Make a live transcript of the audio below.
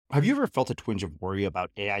Have you ever felt a twinge of worry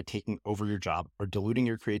about AI taking over your job or diluting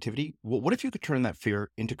your creativity? Well, what if you could turn that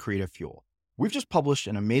fear into creative fuel? We've just published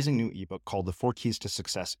an amazing new ebook called The 4 Keys to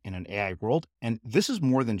Success in an AI World, and this is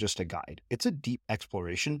more than just a guide. It's a deep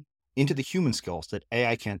exploration into the human skills that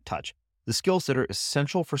AI can't touch, the skills that are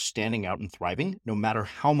essential for standing out and thriving, no matter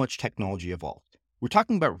how much technology evolves. We're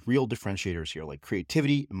talking about real differentiators here, like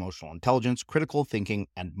creativity, emotional intelligence, critical thinking,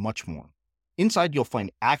 and much more. Inside, you'll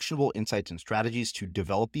find actionable insights and strategies to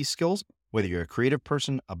develop these skills, whether you're a creative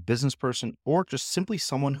person, a business person, or just simply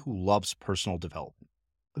someone who loves personal development.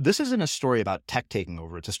 This isn't a story about tech taking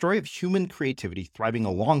over. It's a story of human creativity thriving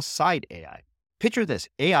alongside AI. Picture this,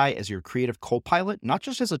 AI as your creative co-pilot, not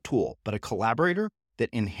just as a tool, but a collaborator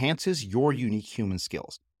that enhances your unique human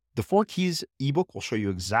skills. The 4 Keys ebook will show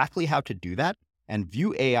you exactly how to do that and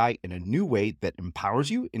view AI in a new way that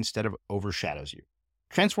empowers you instead of overshadows you.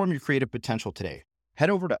 Transform your creative potential today. Head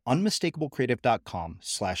over to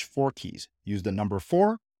unmistakablecreative.com/4keys. Use the number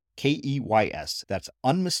 4, KEYS. That's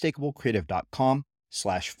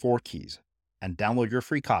unmistakablecreative.com/4keys and download your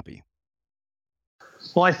free copy.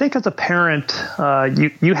 Well, I think as a parent,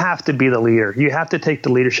 you have to be the leader. You have to take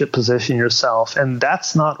the leadership position yourself, and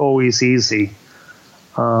that's not always easy.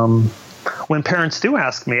 When parents do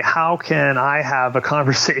ask me, how can I have a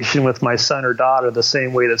conversation with my son or daughter the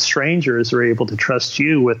same way that strangers are able to trust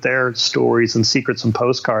you with their stories and secrets and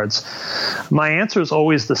postcards? My answer is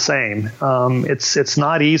always the same. It's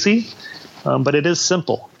not easy, but it is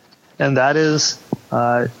simple. And that is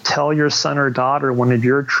tell your son or daughter one of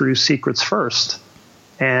your true secrets first.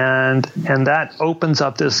 And that opens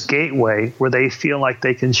up this gateway where they feel like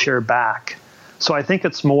they can share back. So I think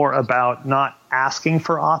it's more about not asking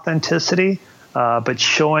for authenticity, but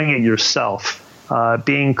showing it yourself,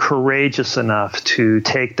 being courageous enough to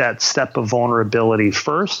take that step of vulnerability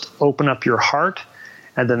first, open up your heart,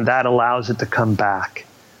 and then that allows it to come back.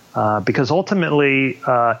 Because ultimately,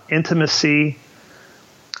 intimacy,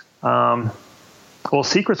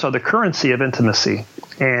 secrets are the currency of intimacy.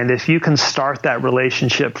 And if you can start that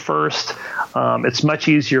relationship first, it's much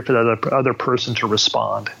easier for the other person to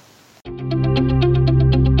respond.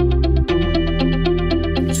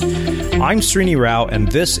 I'm Srini Rao,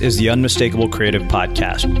 and this is the Unmistakable Creative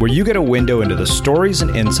Podcast, where you get a window into the stories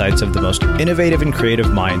and insights of the most innovative and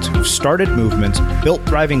creative minds who've started movements, built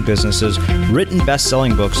thriving businesses, written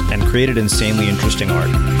best-selling books, and created insanely interesting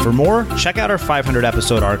art. For more, check out our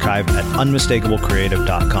 500-episode archive at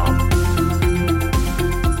unmistakablecreative.com.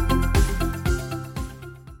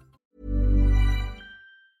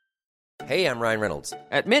 Hey, I'm Ryan Reynolds.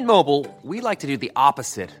 At Mint Mobile, we like to do the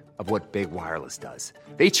opposite of what Big Wireless does.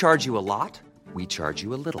 They charge you a lot, we charge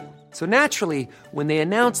you a little. So naturally, when they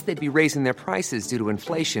announced they'd be raising their prices due to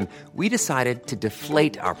inflation, we decided to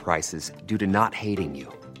deflate our prices due to not hating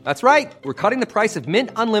you. That's right. We're cutting the price of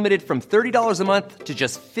Mint Unlimited from $30 a month to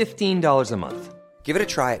just $15 a month. Give it a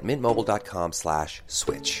try at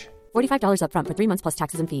mintmobile.com/switch. $45 up front for 3 months plus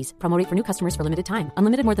taxes and fees. Promo rate for new customers for limited time.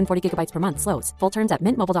 Unlimited more than 40 gigabytes per month slows. Full terms at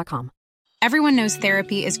mintmobile.com. Everyone knows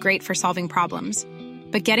therapy is great for solving problems.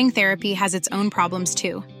 But getting therapy has its own problems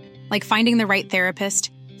too. Like finding the right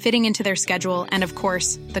therapist, fitting into their schedule, and of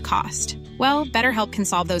course, the cost. Well, BetterHelp can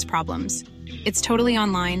solve those problems. It's totally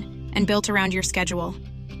online and built around your schedule.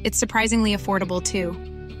 It's surprisingly affordable too.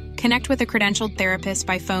 Connect with a credentialed therapist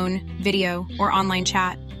by phone, video, or online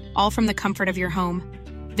chat, all from the comfort of your home.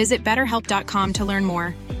 Visit BetterHelp.com to learn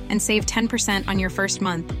more and save 10% on your first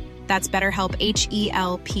month. That's BetterHelp,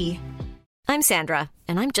 H-E-L-P. I'm Sandra,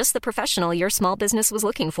 and I'm just the professional your small business was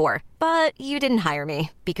looking for. But you didn't hire me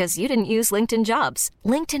because you didn't use LinkedIn Jobs.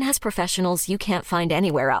 LinkedIn has professionals you can't find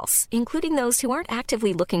anywhere else, including those who aren't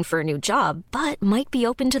actively looking for a new job, but might be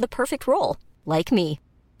open to the perfect role, like me.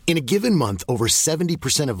 In a given month, over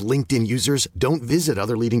 70% of LinkedIn users don't visit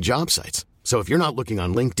other leading job sites. So if you're not looking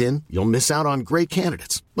on LinkedIn, you'll miss out on great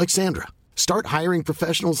candidates, like Sandra. Start hiring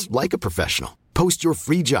professionals like a professional. Post your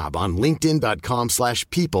free job on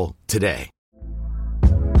linkedin.com/people today.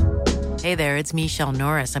 Hey there, it's Michelle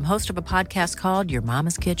Norris. I'm host of a podcast called Your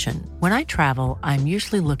Mama's Kitchen. When I travel, I'm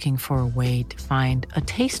usually looking for a way to find a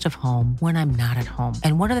taste of home when I'm not at home.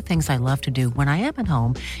 And one of the things I love to do when I am at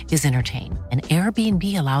home is entertain. And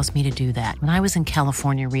Airbnb allows me to do that. When I was in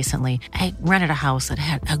California recently, I rented a house that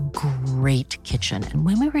had a great kitchen. And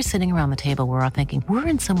when we were sitting around the table, we were all thinking, we're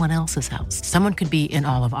in someone else's house. Someone could be in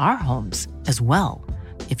all of our homes as well.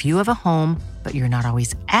 If you have a home, but you're not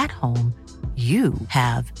always at home, you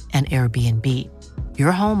have an Airbnb.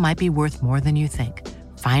 Your home might be worth more than you think.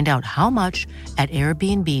 Find out how much at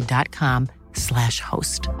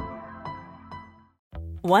airbnb.com/host.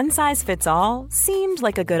 One size fits all seemed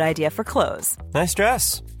like a good idea for clothes. Nice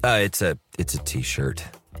dress. It's a t-shirt.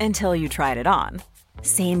 Until you tried it on.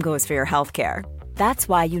 Same goes for your healthcare. That's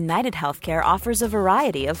why United Healthcare offers a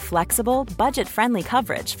variety of flexible, budget-friendly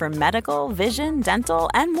coverage for medical, vision, dental,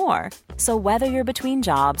 and more. So whether you're between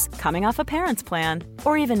jobs, coming off a parent's plan,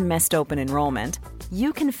 or even missed open enrollment,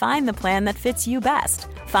 you can find the plan that fits you best.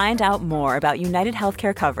 Find out more about United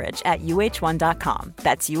Healthcare coverage at uh1.com.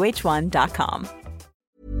 That's uh1.com.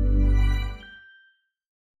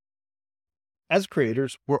 As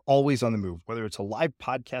creators, we're always on the move. Whether it's a live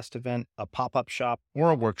podcast event, a pop-up shop, or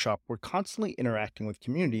a workshop, we're constantly interacting with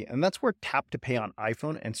community, and that's where Tap to Pay on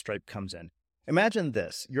iPhone and Stripe comes in. Imagine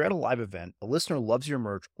this. You're at a live event, a listener loves your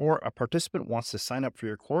merch, or a participant wants to sign up for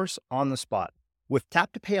your course on the spot. With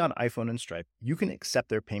Tap to Pay on iPhone and Stripe, you can accept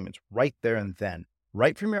their payments right there and then,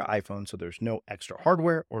 right from your iPhone, so there's no extra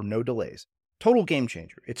hardware or no delays. Total game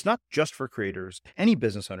changer. It's not just for creators. Any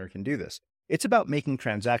business owner can do this. It's about making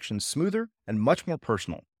transactions smoother and much more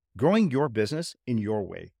personal, growing your business in your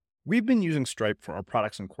way. We've been using Stripe for our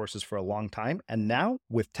products and courses for a long time, and now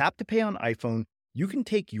with Tap to Pay on iPhone, you can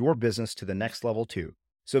take your business to the next level too.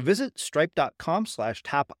 So visit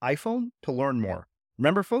stripe.com/tapiphone to learn more.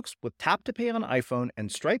 Remember, folks, with Tap to Pay on iPhone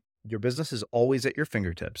and Stripe, your business is always at your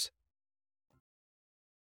fingertips.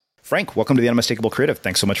 Frank, welcome to the Unmistakable Creative.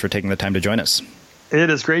 Thanks so much for taking the time to join us. It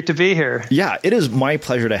is great to be here. Yeah, it is my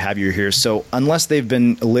pleasure to have you here. So unless they've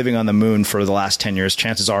been living on the moon for the last 10 years,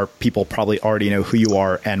 chances are people probably already know who you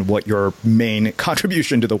are and what your main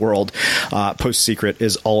contribution to the world, Post Secret,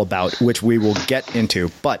 is all about, which we will get into.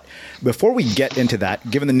 But before we get into that,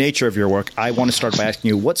 given the nature of your work, I want to start by asking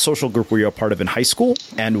you, what social group were you a part of in high school,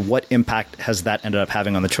 and what impact has that ended up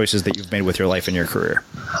having on the choices that you've made with your life and your career?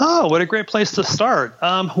 Oh, what a great place to start.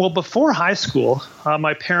 Well, before high school,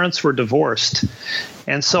 my parents were divorced.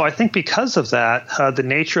 And so I think because of that, the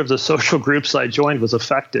nature of the social groups I joined was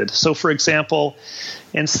affected. So, for example,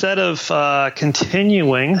 instead of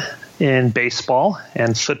continuing in baseball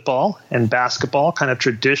and football and basketball, kind of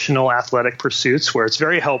traditional athletic pursuits where it's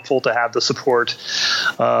very helpful to have the support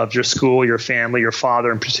of your school, your family, your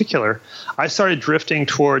father in particular, I started drifting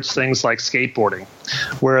towards things like skateboarding,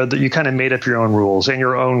 where you kind of made up your own rules and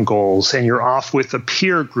your own goals, and you're off with a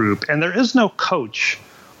peer group, and there is no coach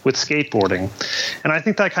with skateboarding. And I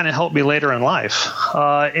think that kind of helped me later in life.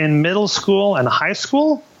 In middle school and high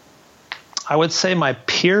school, I would say my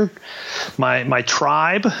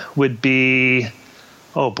tribe would be,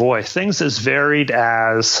 things as varied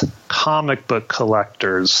as comic book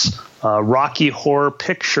collectors, Rocky Horror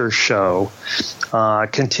Picture Show,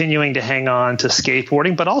 continuing to hang on to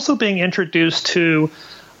skateboarding, but also being introduced to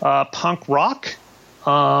punk rock,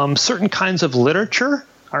 certain kinds of literature.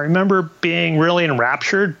 I remember being really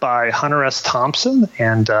enraptured by Hunter S. Thompson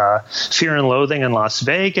and Fear and Loathing in Las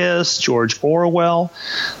Vegas, George Orwell,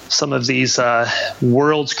 some of these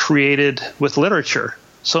worlds created with literature.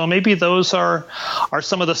 So maybe those are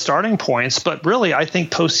some of the starting points. But really, I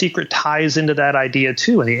think Post Secret ties into that idea,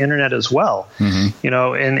 too, and the internet as well. Mm-hmm. You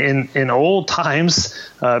know, in old times,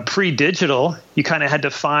 pre-digital, you kind of had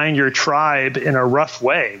to find your tribe in a rough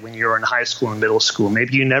way when you were in high school and middle school.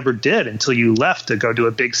 Maybe you never did until you left to go to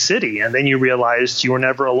a big city, and then you realized you were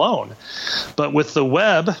never alone. But with the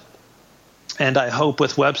web, and I hope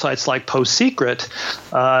with websites like Post Secret,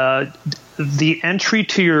 the entry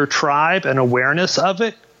to your tribe and awareness of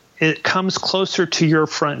it comes closer to your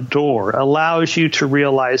front door, allows you to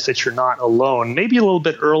realize that you're not alone, maybe a little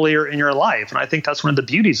bit earlier in your life. And I think that's one of the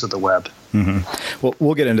beauties of the web. Mm-hmm. Well,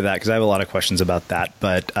 we'll get into that because I have a lot of questions about that.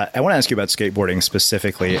 But I want to ask you about skateboarding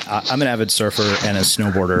specifically. I'm an avid surfer and a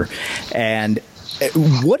snowboarder. And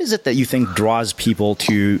what is it that you think draws people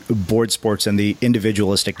to board sports and the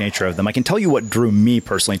individualistic nature of them? I can tell you what drew me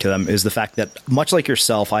personally to them is the fact that, much like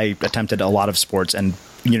yourself, I attempted a lot of sports, and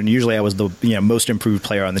usually I was the most improved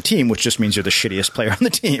player on the team, which just means you're the shittiest player on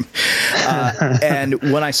the team. And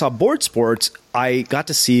when I saw board sports, I got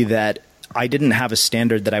to see that I didn't have a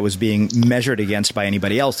standard that I was being measured against by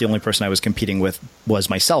anybody else. The only person I was competing with was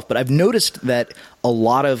myself. But I've noticed that a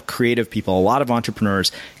lot of creative people, a lot of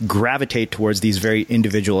entrepreneurs gravitate towards these very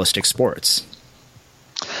individualistic sports.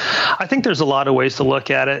 I think there's a lot of ways to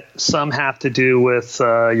look at it. Some have to do with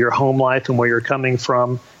your home life and where you're coming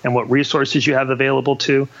from and what resources you have available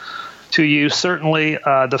to you. Certainly,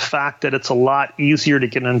 the fact that it's a lot easier to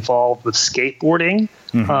get involved with skateboarding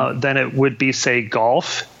than it would be, say,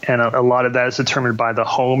 golf. And a lot of that is determined by the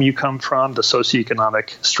home you come from, the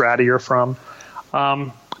socioeconomic strata you're from.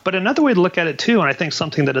 But another way to look at it, too, and I think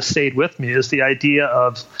something that has stayed with me, is the idea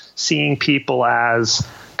of seeing people as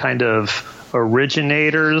kind of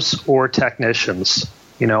originators or technicians.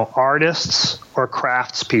 artists or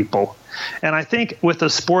craftspeople. And I think with a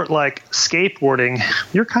sport like skateboarding,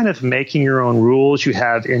 you're kind of making your own rules. You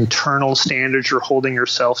have internal standards you're holding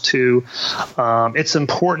yourself to. It's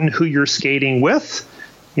important who you're skating with.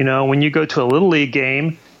 When you go to a Little League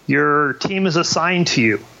game, your team is assigned to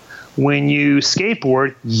you. When you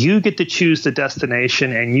skateboard, you get to choose the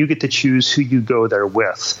destination and you get to choose who you go there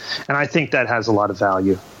with. And I think that has a lot of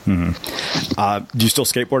value. Mm-hmm. Do you still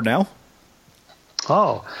skateboard now?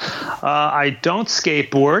 I don't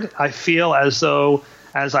skateboard. I feel as though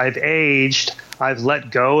as I've aged, I've let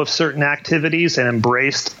go of certain activities and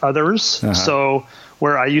embraced others. Uh-huh. So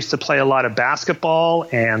where I used to play a lot of basketball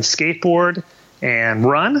and skateboard and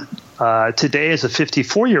run, today as a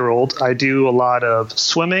 54-year-old, I do a lot of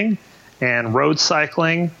swimming and road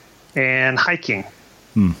cycling and hiking.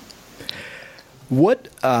 What?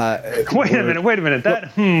 Wait a minute.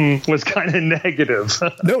 That was kind of negative.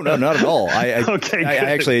 No, not at all. Okay.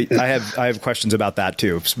 I have questions about that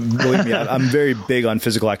too. Believe me, I'm very big on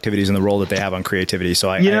physical activities and the role that they have on creativity. So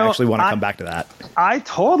I actually want to come back to that. I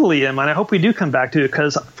totally am, and I hope we do come back to it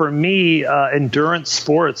because for me, endurance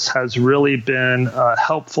sports has really been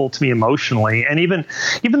helpful to me emotionally. And even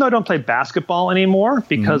though I don't play basketball anymore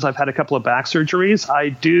because I've had a couple of back surgeries,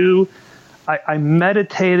 I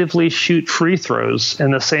meditatively shoot free throws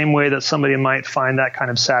in the same way that somebody might find that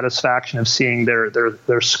kind of satisfaction of seeing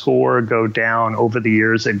their score go down over the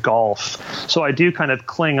years at golf. So I do kind of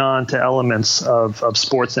cling on to elements of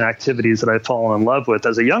sports and activities that I've fallen in love with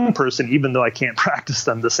as a young person, even though I can't practice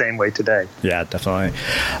them the same way today. Yeah, definitely.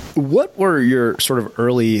 What were your sort of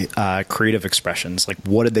early creative expressions? Like,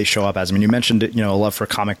 what did they show up as? I mean, you mentioned, a love for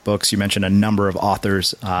comic books. You mentioned a number of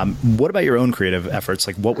authors. What about your own creative efforts?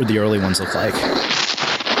 Like, what would the early ones look like?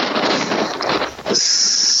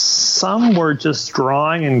 Some were just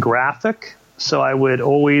drawing and graphic. So I would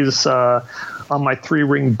always, on my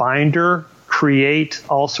 3-ring binder, create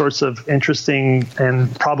all sorts of interesting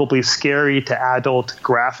and probably scary to adult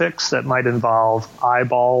graphics that might involve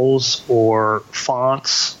eyeballs or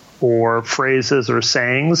fonts or phrases or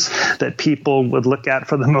sayings that people would look at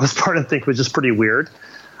for the most part and think was just pretty weird.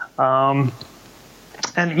 And,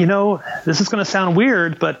 this is going to sound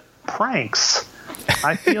weird, but pranks.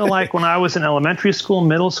 I feel like when I was in elementary school,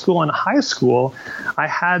 middle school, and high school, I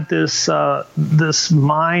had this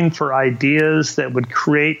mind for ideas that would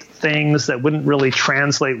create things that wouldn't really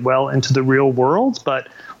translate well into the real world. But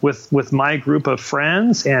with my group of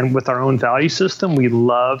friends and with our own value system, we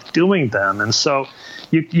loved doing them. And so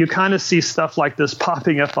you kind of see stuff like this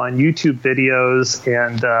popping up on YouTube videos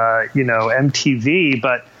and, MTV.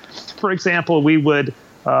 But, for example, we would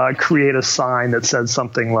create a sign that said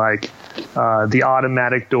something like, the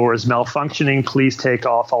automatic door is malfunctioning. Please take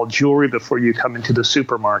off all jewelry before you come into the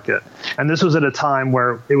supermarket. And this was at a time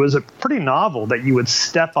where it was pretty novel that you would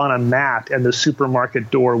step on a mat and the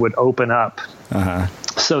supermarket door would open up. Uh-huh.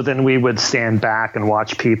 So then we would stand back and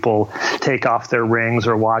watch people take off their rings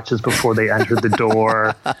or watches before they entered the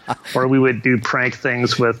door. Or we would do prank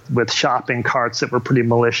things with shopping carts that were pretty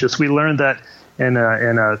malicious. We learned that in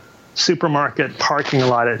a supermarket parking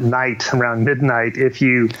lot at night around midnight, if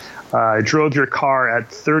you drove your car at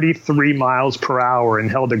 33 miles per hour and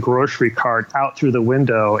held a grocery cart out through the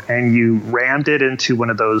window and you rammed it into one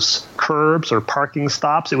of those curbs or parking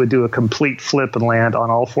stops, it would do a complete flip and land on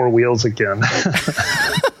all 4 wheels again.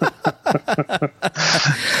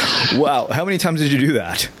 Wow. How many times did you do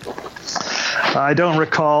that? I don't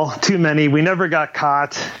recall too many. We never got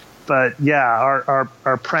caught. But yeah,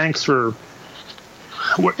 our pranks were,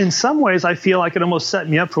 in some ways, I feel like it almost set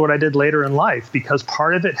me up for what I did later in life, because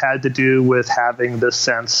part of it had to do with having this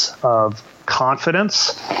sense of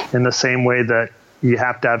confidence in the same way that you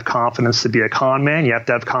have to have confidence to be a con man. You have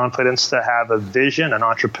to have confidence to have a vision, an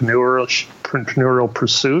entrepreneurial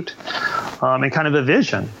pursuit, and kind of a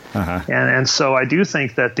vision. Uh-huh. And so I do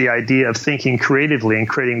think that the idea of thinking creatively and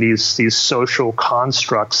creating these social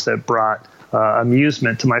constructs that brought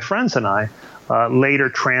amusement to my friends and I later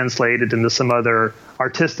translated into some other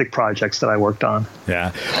artistic projects that I worked on.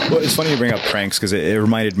 Yeah. Well, it's funny you bring up pranks because it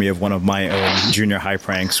reminded me of one of my own junior high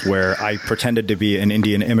pranks where I pretended to be an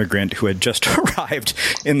Indian immigrant who had just arrived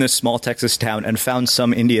in this small Texas town and found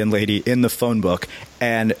some Indian lady in the phone book.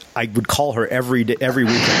 And I would call her every weekend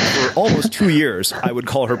for almost 2 years. I would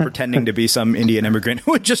call her pretending to be some Indian immigrant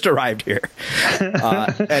who had just arrived here.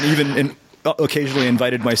 And even occasionally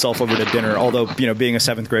invited myself over to dinner, although, being a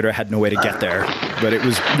 7th grader, I had no way to get there. But it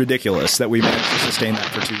was ridiculous that we managed to sustain that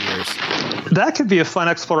for 2 years. That could be a fun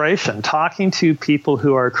exploration, talking to people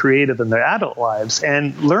who are creative in their adult lives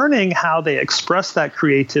and learning how they express that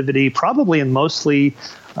creativity, probably in mostly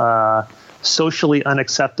socially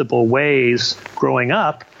unacceptable ways growing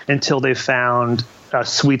up until they found a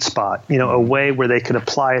sweet spot, a way where they could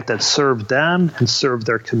apply it that served them and served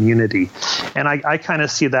their community. And I kind of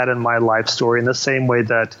see that in my life story in the same way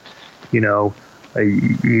that, you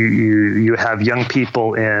have young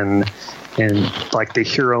people in like the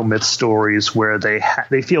hero myth stories where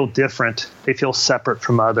they feel different, they feel separate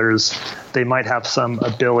from others. They might have some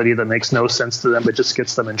ability that makes no sense to them, but just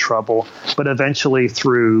gets them in trouble. But eventually,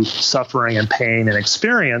 through suffering and pain and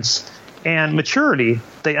experience and maturity,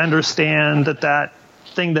 they understand that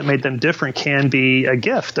thing that made them different can be a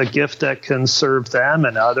gift that can serve them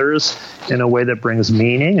and others in a way that brings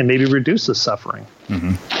meaning and maybe reduces suffering.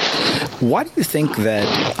 Mm-hmm. Why do you think that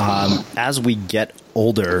as we get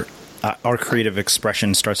older, our creative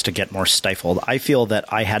expression starts to get more stifled? I feel that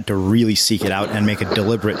I had to really seek it out and make a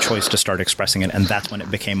deliberate choice to start expressing it, and that's when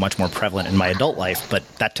it became much more prevalent in my adult life. But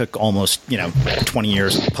that took almost 20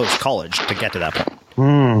 years post-college to get to that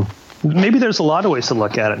point. Maybe there's a lot of ways to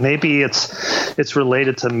look at it. Maybe it's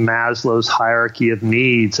related to Maslow's hierarchy of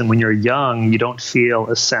needs. And when you're young, you don't feel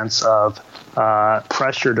a sense of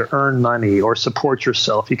pressure to earn money or support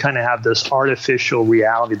yourself. You kind of have this artificial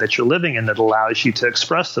reality that you're living in that allows you to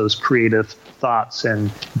express those creative thoughts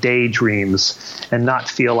and daydreams and not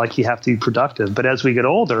feel like you have to be productive. But as we get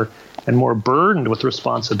older and more burdened with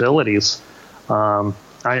responsibilities,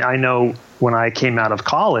 I know when I came out of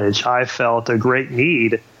college, I felt a great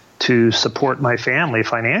need to support my family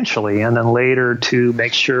financially, and then later to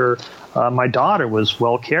make sure my daughter was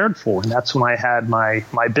well cared for. And that's when I had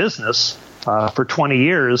my business for 20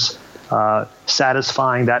 years,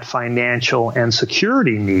 satisfying that financial and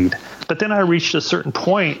security need. But then I reached a certain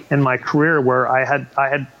point in my career where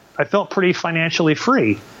I felt pretty financially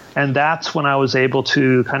free. And that's when I was able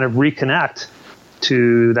to kind of reconnect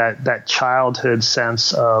to that childhood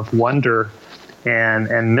sense of wonder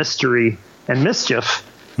and mystery and mischief,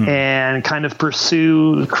 and kind of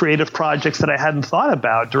pursue creative projects that I hadn't thought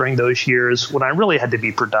about during those years when I really had to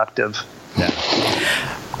be productive. Yeah.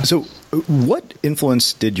 So what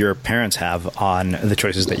influence did your parents have on the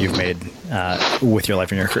choices that you've made with your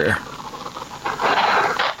life and your career?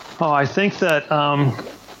 Oh, I think that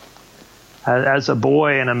as a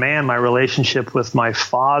boy and a man, my relationship with my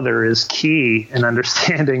father is key in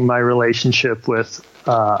understanding my relationship with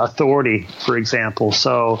authority, for example.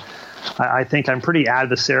 So I think I'm pretty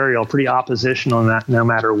adversarial, pretty oppositional in that no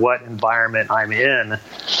matter what environment I'm in.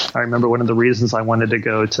 I remember one of the reasons I wanted to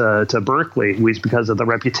go to Berkeley was because of the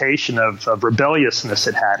reputation of rebelliousness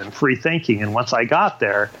it had and free thinking. And once I got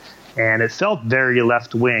there, and it felt very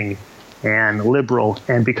left-wing and liberal.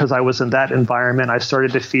 And because I was in that environment, I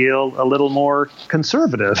started to feel a little more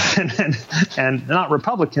conservative and not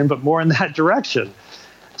Republican, but more in that direction.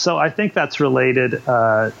 So I think that's related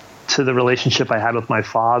to the relationship I had with my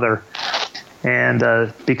father.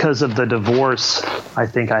 And because of the divorce, I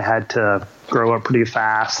think I had to grow up pretty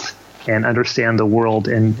fast and understand the world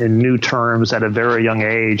in new terms at a very young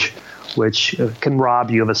age, which can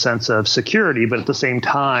rob you of a sense of security, but at the same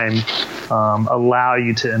time allow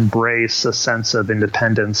you to embrace a sense of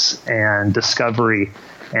independence and discovery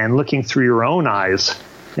and looking through your own eyes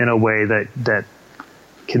in a way that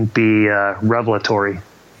can be revelatory.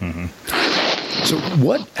 Mm-hmm. So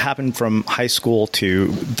what happened from high school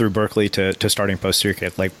through Berkeley to starting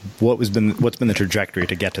Post-Circuit? Like what's been the trajectory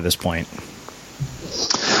to get to this point?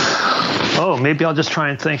 Oh, maybe I'll just try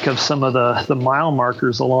and think of some of the mile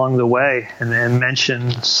markers along the way and then mention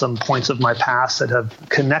some points of my past that have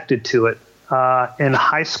connected to it. In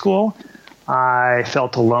high school, I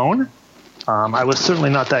felt alone. I was certainly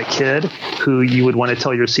not that kid who you would want to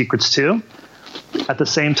tell your secrets to. At the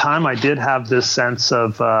same time, I did have this sense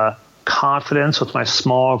of confidence with my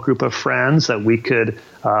small group of friends that we could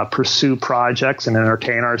pursue projects and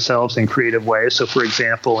entertain ourselves in creative ways. So, for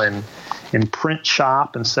example, in print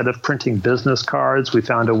shop, instead of printing business cards, we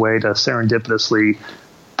found a way to serendipitously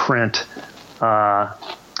print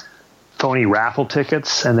phony raffle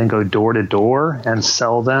tickets and then go door to door and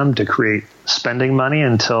sell them to create spending money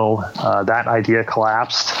until that idea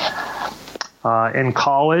collapsed. In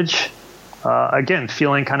college, again,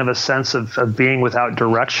 feeling kind of a sense of being without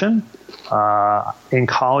direction. In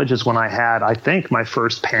college is when I had, I think, my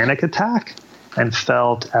first panic attack and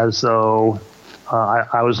felt as though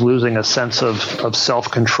I was losing a sense of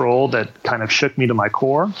self-control that kind of shook me to my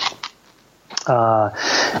core.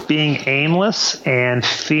 Being aimless and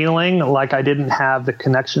feeling like I didn't have the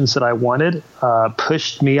connections that I wanted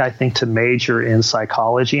pushed me, I think, to major in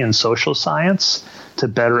psychology and social science to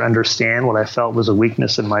better understand what I felt was a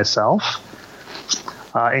weakness in myself.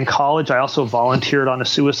 In college, I also volunteered on a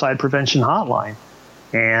suicide prevention hotline.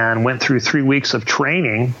 and went through 3 weeks of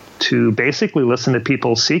training to basically listen to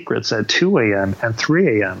people's secrets at 2 a.m. and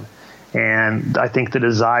 3 a.m. And I think the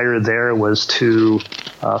desire there was to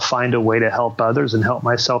find a way to help others and help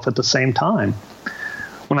myself at the same time.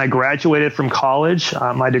 When I graduated from college,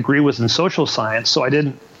 my degree was in social science, so I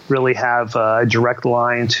didn't really have a direct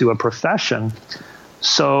line to a profession.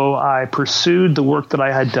 So I pursued the work that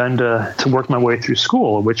I had done to work my way through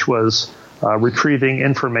school, which was retrieving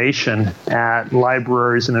information at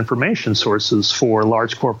libraries and information sources for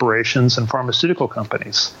large corporations and pharmaceutical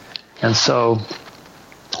companies. And so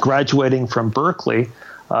graduating from Berkeley,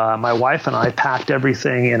 my wife and I packed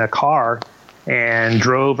everything in a car and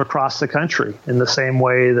drove across the country in the same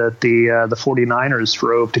way that the 49ers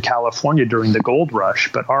drove to California during the gold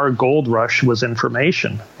rush. But our gold rush was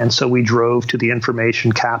information. And so we drove to the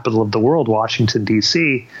information capital of the world, Washington,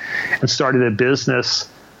 D.C., and started a business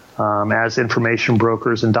as information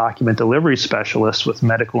brokers and document delivery specialists with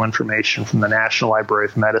medical information from the National Library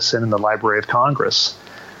of Medicine and the Library of Congress.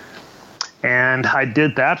 And I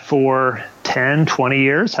did that for 10, 20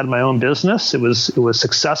 years, had my own business. It was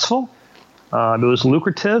successful. It was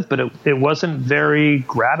lucrative, but it wasn't very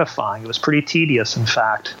gratifying. It was pretty tedious, in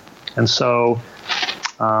fact. And so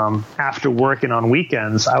after working on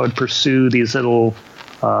weekends, I would pursue these little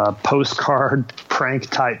postcard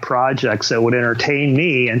prank-type projects that would entertain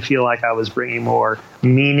me and feel like I was bringing more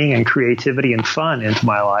meaning and creativity and fun into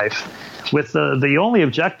my life, with the only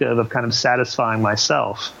objective of kind of satisfying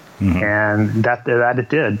myself. Mm-hmm. And that it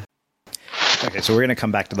did. Okay, so we're going to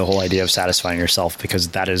come back to the whole idea of satisfying yourself, because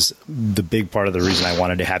that is the big part of the reason I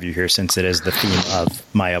wanted to have you here, since it is the theme of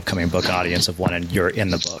my upcoming book, Audience of One, and you're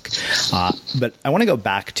in the book. But I want to go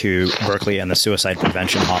back to Berkeley and the suicide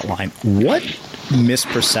prevention hotline. What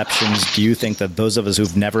misperceptions do you think that those of us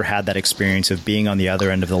who've never had that experience of being on the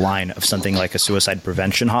other end of the line of something like a suicide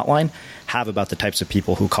prevention hotline have about the types of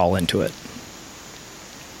people who call into it?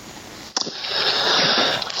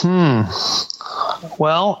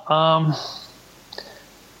 Well,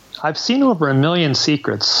 I've seen over 1 million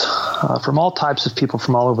secrets from all types of people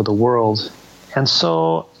from all over the world. And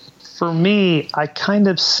so for me, I kind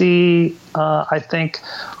of see, I think,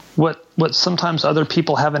 what sometimes other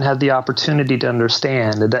people haven't had the opportunity to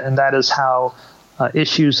understand, and that is how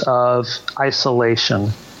issues of isolation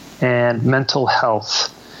and mental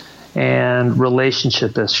health and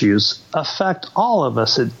relationship issues affect all of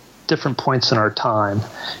us at different points in our time.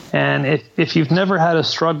 And if you've never had a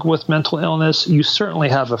struggle with mental illness, you certainly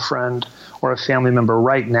have a friend or a family member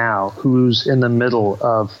right now who's in the middle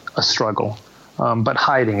of a struggle, but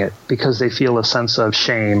hiding it because they feel a sense of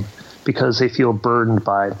shame, because they feel burdened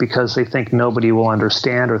by it, because they think nobody will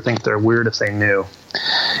understand or think they're weird if they knew.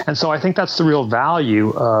 And so I think that's the real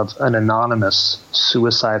value of an anonymous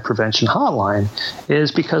suicide prevention hotline,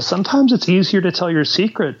 is because sometimes it's easier to tell your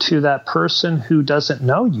secret to that person who doesn't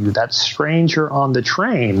know you, that stranger on the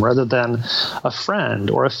train, rather than a friend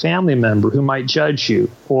or a family member who might judge you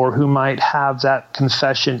or who might have that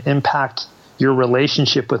confession impact your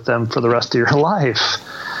relationship with them for the rest of your life.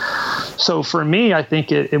 So for me, I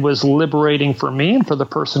think it was liberating for me and for the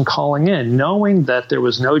person calling in, knowing that there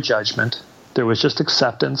was no judgment. There was just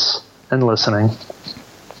acceptance and listening.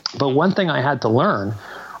 But one thing I had to learn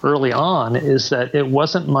early on is that it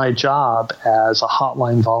wasn't my job as a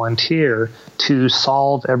hotline volunteer to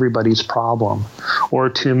solve everybody's problem or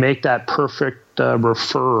to make that perfect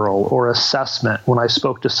referral or assessment when I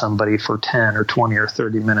spoke to somebody for 10 or 20 or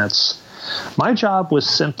 30 minutes. My job was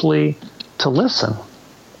simply to listen,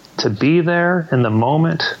 to be there in the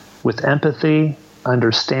moment with empathy,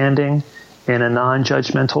 understanding, in a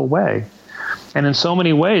non-judgmental way. And in so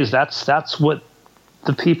many ways, that's what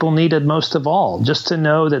the people needed most of all, just to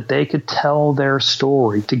know that they could tell their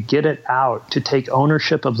story, to get it out, to take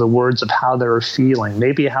ownership of the words of how they were feeling,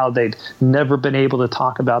 maybe how they'd never been able to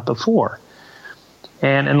talk about before.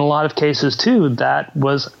 And in a lot of cases, too, that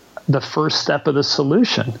was the first step of the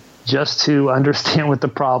solution, just to understand what the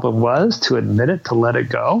problem was, to admit it, to let it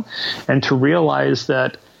go, and to realize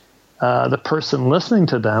that the person listening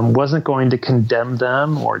to them wasn't going to condemn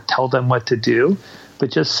them or tell them what to do, but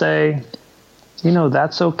just say,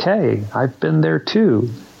 that's okay. I've been there too.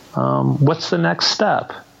 What's the next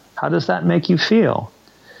step? How does that make you feel?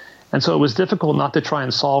 And so it was difficult not to try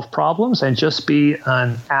and solve problems and just be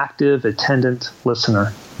an active, attendant listener.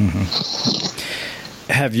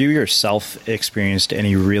 Mm-hmm. Have you yourself experienced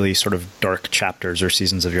any really sort of dark chapters or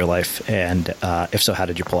seasons of your life? And if so, how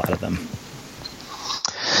did you pull out of them?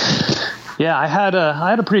 Yeah, I had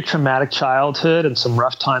a pretty traumatic childhood and some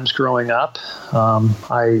rough times growing up.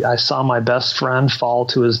 I saw my best friend fall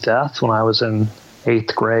to his death when I was in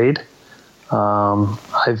 8th grade.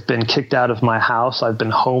 I've been kicked out of my house. I've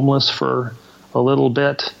been homeless for a little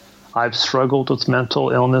bit. I've struggled with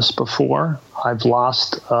mental illness before. I've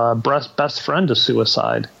lost a best friend to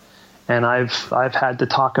suicide, and I've had to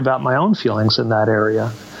talk about my own feelings in that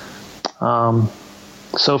area.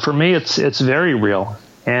 So for me, it's very real,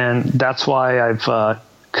 and that's why I've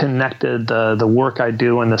connected the work I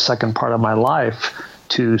do in the second part of my life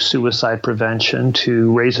to suicide prevention,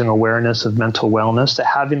 to raising awareness of mental wellness, to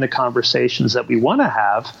having the conversations that we want to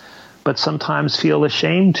have, but sometimes feel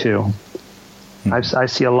ashamed to. I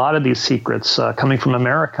see a lot of these secrets coming from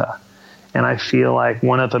America, and I feel like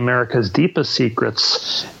one of America's deepest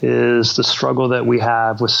secrets is the struggle that we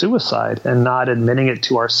have with suicide and not admitting it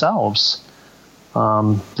to ourselves.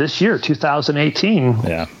 This year,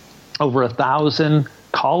 2018, over 1,000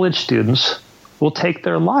 college students will take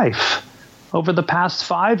their life. Over the past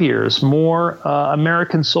 5 years, more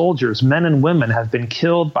American soldiers, men and women, have been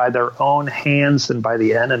killed by their own hands than by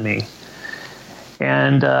the enemy.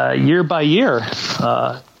 And year by year,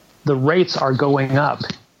 the rates are going up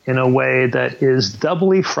in a way that is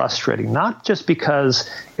doubly frustrating, not just because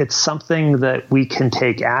it's something that we can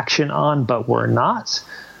take action on, but we're not,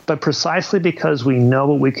 but precisely because we know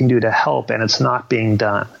what we can do to help and it's not being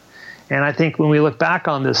done. And I think when we look back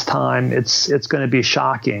on this time, it's going to be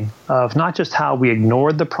shocking of not just how we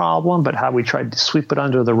ignored the problem, but how we tried to sweep it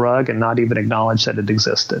under the rug and not even acknowledge that it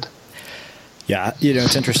existed. Yeah,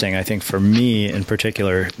 it's interesting. I think for me in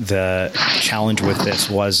particular, the challenge with this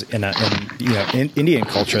was in Indian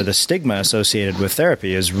culture, the stigma associated with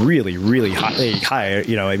therapy is really, really high.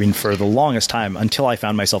 For the longest time, until I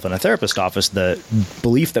found myself in a therapist office, the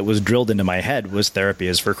belief that was drilled into my head was therapy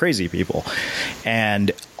is for crazy people.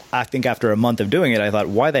 And I think after a month of doing it, I thought,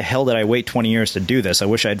 why the hell did I wait 20 years to do this? I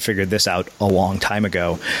wish I'd figured this out a long time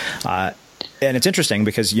ago. And it's interesting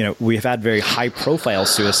because, we've had very high profile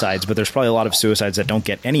suicides, but there's probably a lot of suicides that don't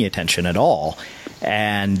get any attention at all.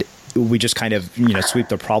 And we just kind of, sweep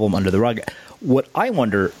the problem under the rug. What I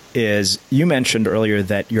wonder is, you mentioned earlier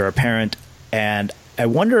that you're a parent, and I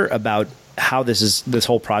wonder about how this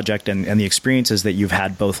whole project and the experiences that you've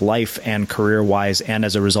had both life and career wise and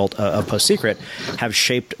as a result of Post Secret have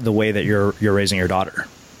shaped the way that you're raising your daughter.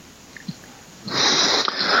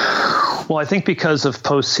 Well, I think because of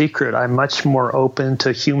Post Secret, I'm much more open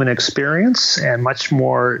to human experience and much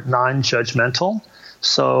more non-judgmental.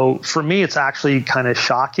 So for me, it's actually kind of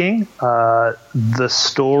shocking, the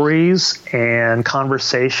stories and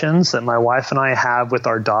conversations that my wife and I have with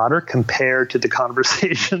our daughter compared to the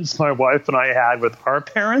conversations my wife and I had with our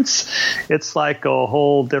parents. It's like a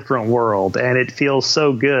whole different world. And it feels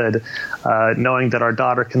so good knowing that our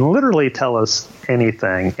daughter can literally tell us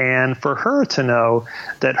anything. And for her to know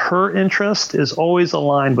that her interest is always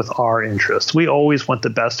aligned with our interest. We always want the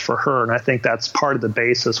best for her. And I think that's part of the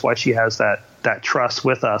basis why she has that trust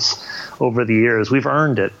with us over the years. We've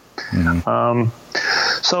earned it. Mm-hmm.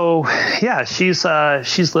 So yeah,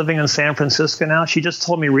 she's living in San Francisco now. She just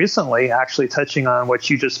told me recently, actually touching on what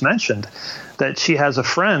you just mentioned, that she has a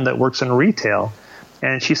friend that works in retail.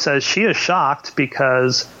 And she says she is shocked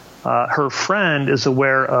because her friend is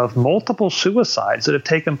aware of multiple suicides that have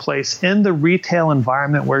taken place in the retail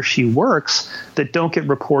environment where she works that don't get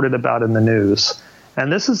reported about in the news. And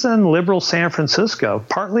this is in liberal San Francisco.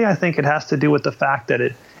 Partly, I think it has to do with the fact that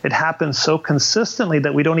it happens so consistently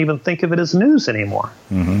that we don't even think of it as news anymore.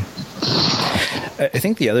 Mm-hmm. I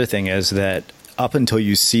think the other thing is that up until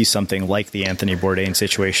you see something like the Anthony Bourdain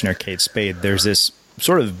situation or Kate Spade, there's this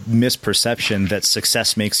sort of misperception that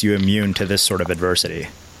success makes you immune to this sort of adversity.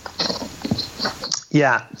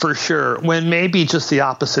 Yeah, for sure. When maybe just the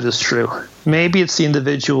opposite is true. Maybe it's the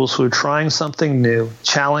individuals who are trying something new,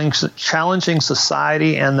 challenging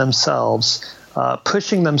society and themselves,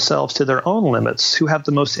 pushing themselves to their own limits, who have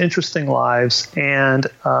the most interesting lives and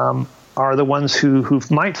are the ones who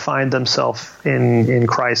might find themselves in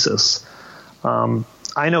crisis.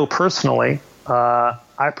 I know personally,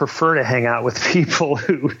 I prefer to hang out with people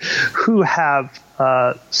who have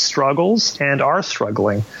struggles and are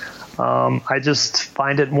struggling. I just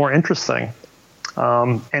find it more interesting.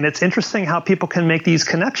 And it's interesting how people can make these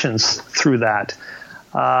connections through that.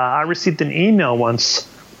 I received an email once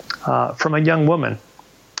from a young woman,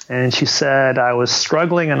 and she said, I was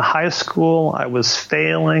struggling in high school. I was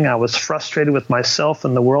failing. I was frustrated with myself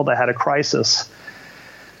and the world. I had a crisis.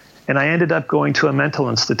 And I ended up going to a mental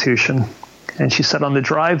institution. And she said, on the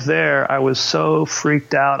drive there, I was so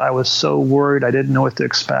freaked out. I was so worried. I didn't know what to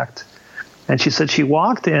expect. And she said she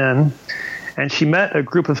walked in and she met a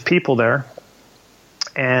group of people there.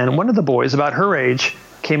 And one of the boys, about her age,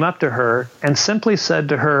 came up to her and simply said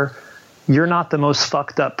to her, you're not the most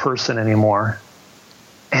fucked up person anymore.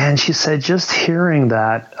 And she said, just hearing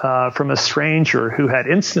that from a stranger who had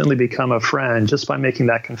instantly become a friend just by making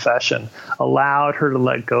that confession allowed her to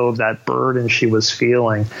let go of that burden she was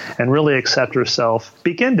feeling and really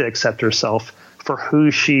begin to accept herself for who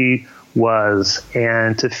she was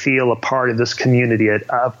and to feel a part of this community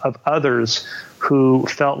of others who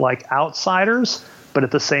felt like outsiders, but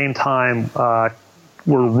at the same time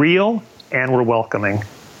were real and were welcoming.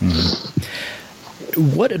 Mm-hmm.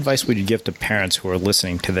 What advice would you give to parents who are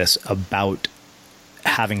listening to this about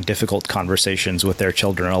having difficult conversations with their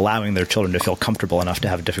children and allowing their children to feel comfortable enough to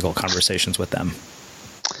have difficult conversations with them?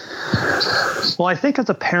 Well, I think as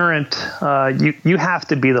a parent, you have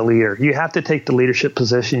to be the leader. You have to take the leadership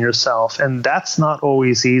position yourself, and that's not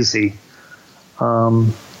always easy.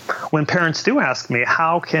 When parents do ask me,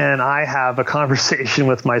 how can I have a conversation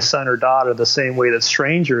with my son or daughter the same way that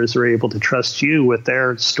strangers are able to trust you with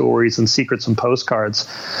their stories and secrets and postcards?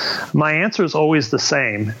 My answer is always the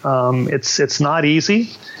same. It's not easy,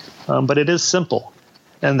 but it is simple.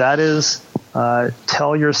 And that is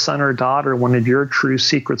tell your son or daughter one of your true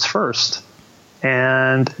secrets first.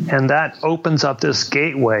 And that opens up this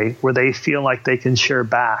gateway where they feel like they can share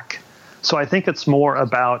back. So I think it's more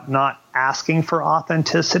about not asking for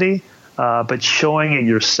authenticity, but showing it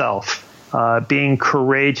yourself, being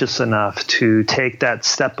courageous enough to take that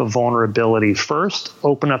step of vulnerability first,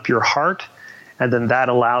 open up your heart, and then that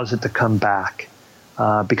allows it to come back.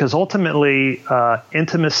 Because ultimately,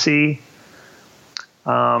 intimacy,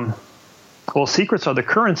 secrets are the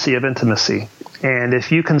currency of intimacy. And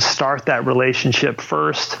if you can start that relationship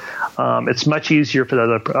first, it's much easier for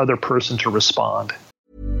the other person to respond.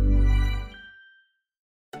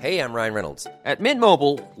 Hey, I'm Ryan Reynolds. At Mint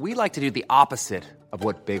Mobile, we like to do the opposite of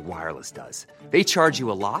what Big Wireless does. They charge you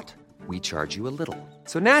a lot, we charge you a little.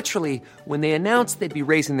 So naturally, when they announced they'd be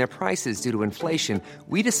raising their prices due to inflation,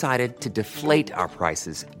 we decided to deflate our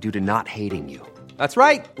prices due to not hating you. That's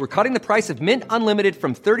right. We're cutting the price of Mint Unlimited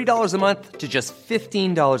from $30 a month to just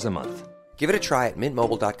 $15 a month. Give it a try at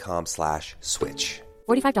mintmobile.com/switch.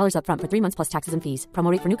 $45 up front for 3 months plus taxes and fees. Promo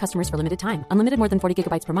rate for new customers for limited time. Unlimited more than 40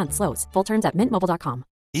 gigabytes per month slows. Full terms at mintmobile.com.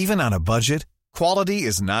 Even on a budget, quality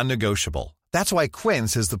is non-negotiable. That's why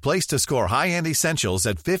Quince is the place to score high-end essentials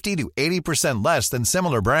at 50 to 80% less than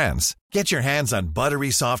similar brands. Get your hands on buttery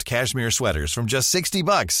soft cashmere sweaters from just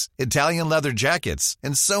 $60, Italian leather jackets,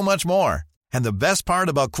 and so much more. And the best part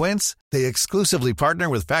about Quince, they exclusively partner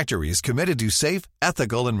with factories committed to safe,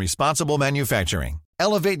 ethical, and responsible manufacturing.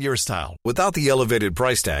 Elevate your style without the elevated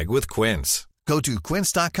price tag with Quince. Go to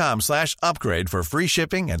quince.com/upgrade for free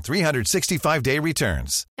shipping and 365-day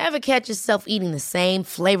returns. Ever catch yourself eating the same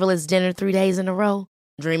flavorless dinner 3 days in a row?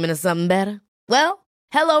 Dreaming of something better? Well,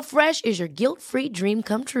 HelloFresh is your guilt-free dream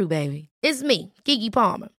come true, baby. It's me, Keke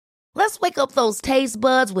Palmer. Let's wake up those taste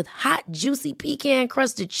buds with hot, juicy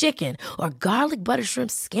pecan-crusted chicken or garlic butter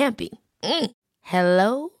shrimp scampi.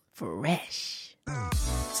 Hello Fresh.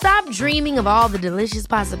 Stop dreaming of all the delicious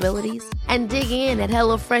possibilities and dig in at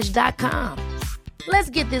HelloFresh.com.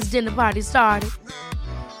 Let's get this dinner party started.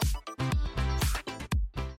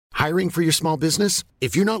 Hiring for your small business?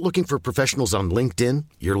 If you're not looking for professionals on LinkedIn,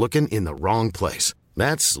 you're looking in the wrong place.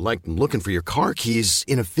 That's like looking for your car keys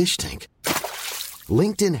in a fish tank.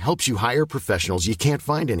 LinkedIn helps you hire professionals you can't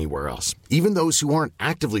find anywhere else, even those who aren't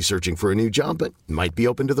actively searching for a new job but might be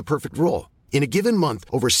open to the perfect role. In a given month,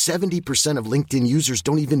 over 70% of LinkedIn users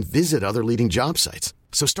don't even visit other leading job sites.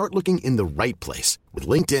 So start looking in the right place. With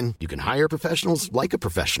LinkedIn, you can hire professionals like a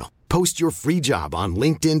professional. Post your free job on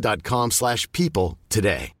linkedin.com/people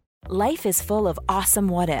today. Life is full of awesome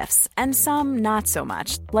what-ifs, and some not so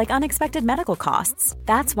much, like unexpected medical costs.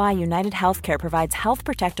 That's why United Healthcare provides Health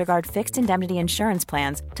Protector Guard fixed indemnity insurance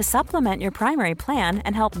plans to supplement your primary plan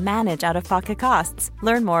and help manage out-of-pocket costs.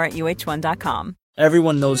 Learn more at uh1.com.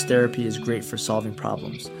 Everyone knows therapy is great for solving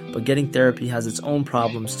problems, but getting therapy has its own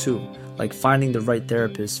problems too, like finding the right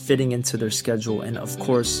therapist, fitting into their schedule, and of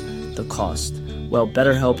course, the cost. Well,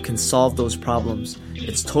 BetterHelp can solve those problems.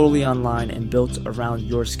 It's totally online and built around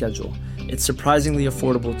your schedule. It's surprisingly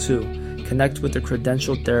affordable too. Connect with a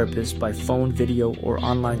credentialed therapist by phone, video, or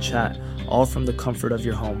online chat, all from the comfort of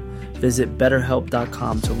your home. Visit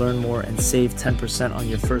BetterHelp.com to learn more and save 10% on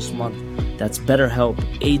your first month. That's BetterHelp,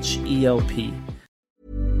 H-E-L-P.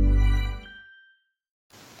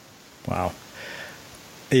 Wow.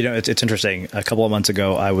 You know, it's interesting. A couple of months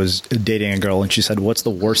ago, I was dating a girl and she said, "What's the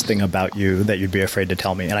worst thing about you that you'd be afraid to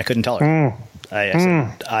tell me?" And I couldn't tell her.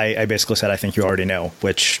 I basically said, "I think you already know,"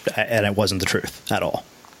 and it wasn't the truth at all.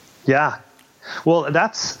 Yeah. Well,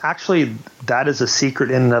 that is a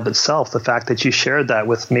secret in and of itself, the fact that you shared that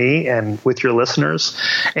with me and with your listeners.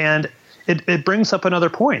 And it brings up another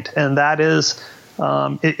point, and that is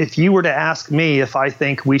If you were to ask me if I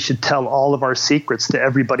think we should tell all of our secrets to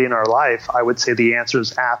everybody in our life, I would say the answer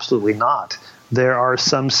is absolutely not. There are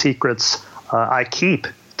some secrets I keep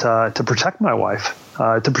to protect my wife,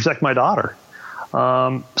 to protect my daughter.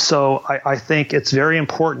 So I think it's very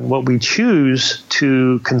important what we choose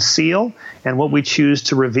to conceal and what we choose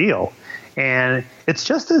to reveal. And it's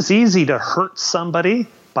just as easy to hurt somebody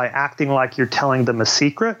by acting like you're telling them a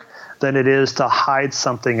secret than it is to hide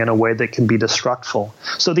something in a way that can be destructive.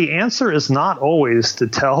 So the answer is not always to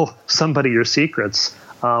tell somebody your secrets.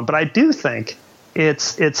 But I do think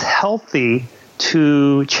it's healthy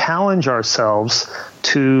to challenge ourselves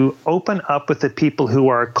to open up with the people who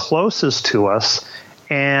are closest to us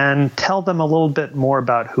and tell them a little bit more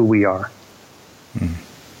about who we are.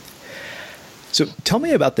 So tell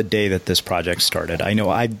me about the day that this project started. I know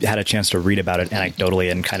I had a chance to read about it anecdotally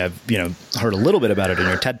and kind of, heard a little bit about it in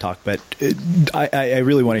your TED Talk, but I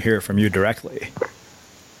really want to hear it from you directly.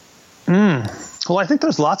 Well, I think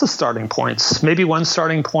there's lots of starting points. Maybe one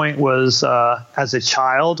starting point was as a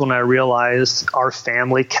child when I realized our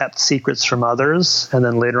family kept secrets from others, and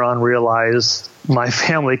then later on realized my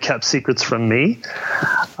family kept secrets from me.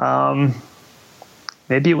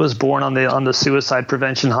 Maybe it was born on the suicide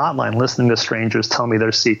prevention hotline, listening to strangers tell me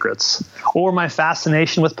their secrets. Or my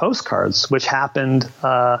fascination with postcards, which happened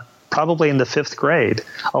probably in the 5th grade.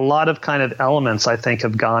 A lot of kind of elements, I think,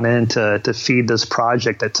 have gone in to feed this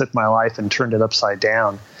project that took my life and turned it upside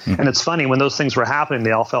down. Mm-hmm. And it's funny, when those things were happening,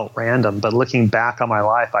 they all felt random. But looking back on my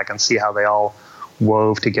life, I can see how they all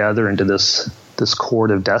wove together into this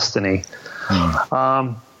cord of destiny.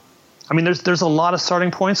 I mean, there's a lot of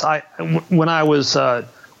starting points. When I was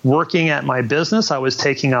working at my business, I was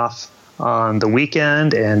taking off on the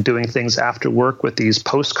weekend and doing things after work with these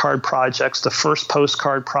postcard projects. The first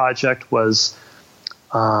postcard project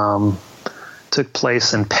took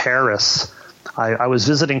place in Paris. I was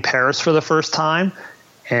visiting Paris for the first time,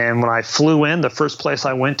 and when I flew in, the first place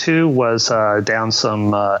I went to was down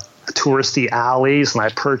some touristy alleys, and I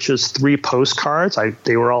purchased 3 postcards.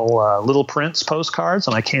 They were all Little Prince postcards,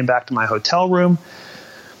 and I came back to my hotel room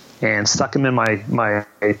and stuck them in my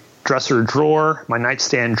dresser drawer, my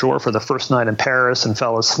nightstand drawer for the first night in Paris, and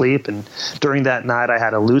fell asleep. And during that night, I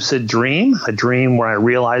had a lucid dream, a dream where I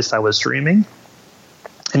realized I was dreaming.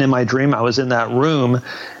 And in my dream, I was in that room,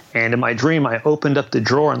 and in my dream, I opened up the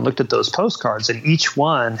drawer and looked at those postcards, and each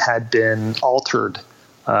one had been altered.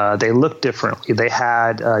 They looked differently. They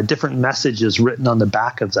had different messages written on the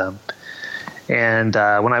back of them. And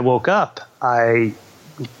when I woke up, I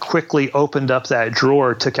quickly opened up that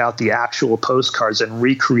drawer, took out the actual postcards, and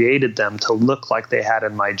recreated them to look like they had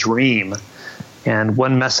in my dream. And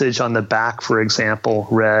one message on the back, for example,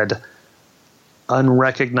 read,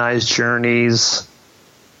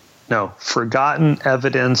 forgotten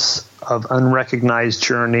evidence of unrecognized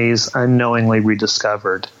journeys unknowingly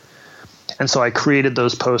rediscovered. And so I created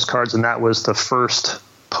those postcards, and that was the first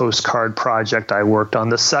postcard project I worked on.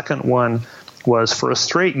 The second one was for a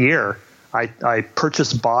straight year. I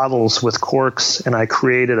purchased bottles with corks, and I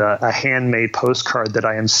created a handmade postcard that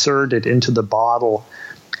I inserted into the bottle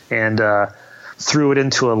and threw it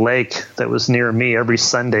into a lake that was near me every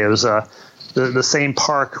Sunday. It was the same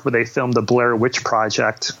park where they filmed the Blair Witch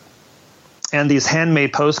Project. And these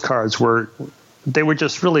handmade postcards were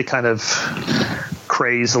just really kind of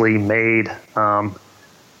crazily made.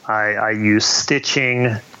 I used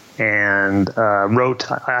stitching and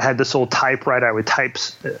I had this old typewriter. I would type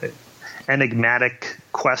enigmatic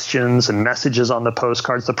questions and messages on the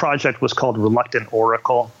postcards. The project was called Reluctant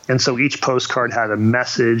Oracle. And so each postcard had a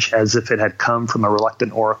message as if it had come from a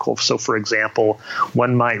reluctant oracle. So, for example,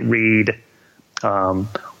 one might read,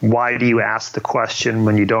 why do you ask the question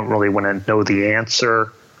when you don't really want to know the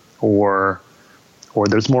answer? Or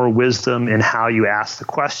there's more wisdom in how you ask the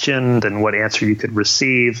question than what answer you could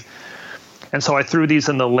receive. And so I threw these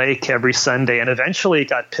in the lake every Sunday, and eventually it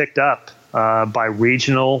got picked up by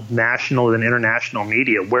regional, national, and international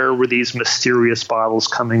media. Where were these mysterious bottles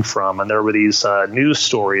coming from? And there were these news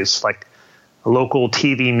stories, like local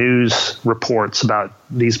TV news reports about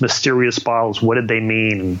these mysterious bottles. What did they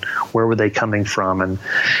mean, and where were they coming from? And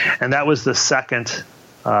that was the second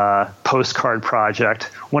postcard project.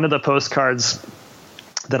 One of the postcards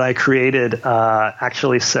that I created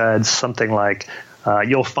actually said something like,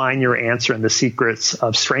 you'll find your answer in the secrets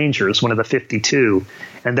of strangers, one of the 52.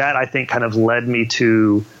 And that, I think, kind of led me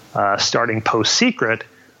to starting Post Secret,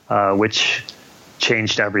 which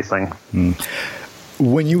changed everything.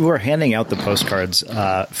 When you were handing out the postcards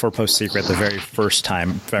for Post Secret the very first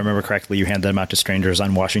time, if I remember correctly, you handed them out to strangers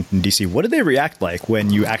on Washington, D.C. What did they react like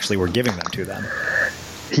when you actually were giving them to them?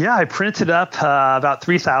 Yeah, I printed up about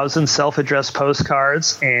 3,000 self-addressed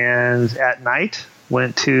postcards, and at night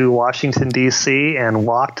went to Washington, D.C. and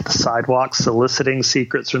walked the sidewalks soliciting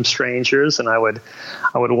secrets from strangers. And I would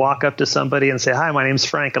walk up to somebody and say, "Hi, my name's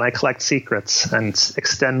Frank, and I collect secrets," and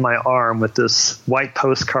extend my arm with this white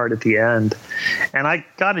postcard at the end. And I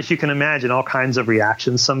got, as you can imagine, all kinds of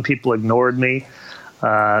reactions. Some people ignored me.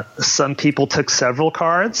 Some people took several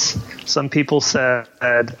cards. Some people said,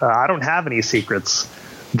 "I don't have any secrets."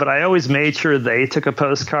 But I always made sure they took a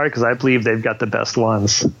postcard because I believe they've got the best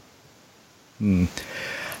ones.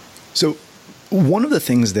 So one of the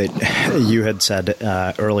things that you had said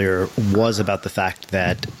earlier was about the fact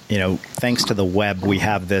that, thanks to the web, we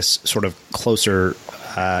have this sort of closer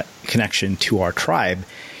connection to our tribe.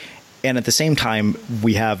 And at the same time,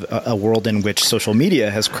 we have a world in which social media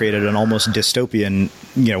has created an almost dystopian,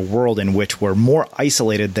 world in which we're more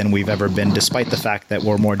isolated than we've ever been, despite the fact that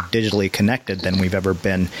we're more digitally connected than we've ever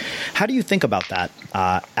been. How do you think about that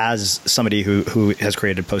as somebody who has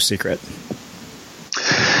created Post Secret?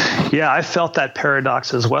 Yeah, I felt that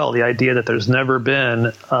paradox as well. The idea that there's never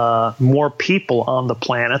been more people on the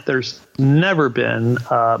planet. There's never been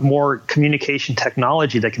more communication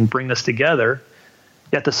technology that can bring us together.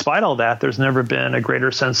 Yet despite all that, there's never been a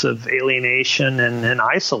greater sense of alienation and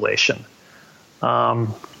isolation.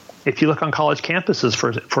 If you look on college campuses,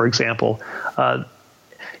 for example,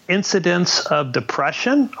 incidents of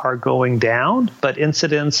depression are going down, but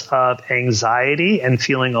incidents of anxiety and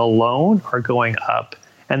feeling alone are going up.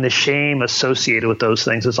 And the shame associated with those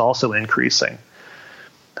things is also increasing.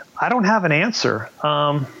 I don't have an answer.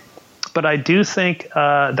 But I do think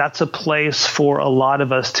that's a place for a lot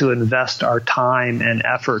of us to invest our time and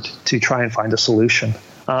effort to try and find a solution.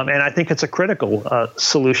 And I think it's a critical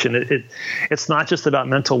solution. It's not just about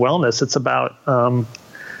mental wellness. It's about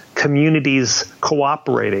communities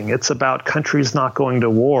cooperating. It's about countries not going to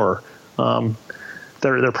war.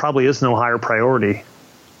 There probably is no higher priority.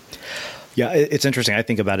 Yeah, it's interesting. I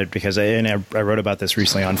think about it because I wrote about this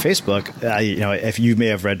recently on Facebook. If you may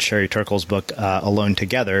have read Sherry Turkle's book, Alone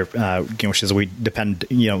Together, which says we depend,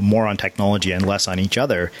 more on technology and less on each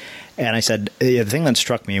other. And I said, the thing that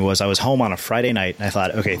struck me was I was home on a Friday night and I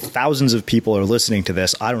thought, okay, thousands of people are listening to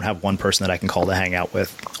this. I don't have one person that I can call to hang out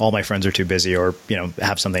with. All my friends are too busy or,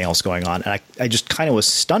 have something else going on. And I just kind of was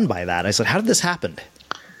stunned by that. I said, how did this happen?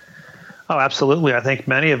 Oh, absolutely. I think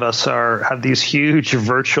many of us have these huge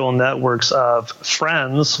virtual networks of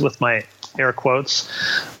friends, with my air quotes.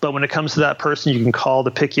 But when it comes to that person you can call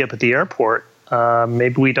to pick you up at the airport,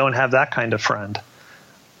 maybe we don't have that kind of friend.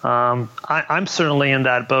 I'm certainly in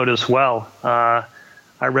that boat as well. I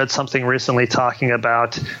read something recently talking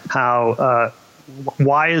about how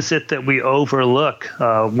why is it that we overlook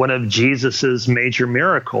one of Jesus's major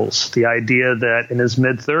miracles, the idea that in his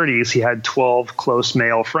mid-30s he had 12 close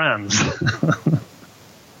male friends?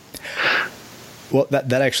 Well,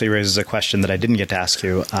 that actually raises a question that I didn't get to ask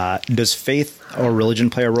you. Does faith or religion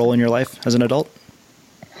play a role in your life as an adult?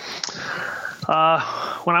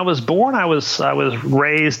 When I was born, I was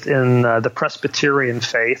raised in the Presbyterian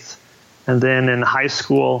faith. And then in high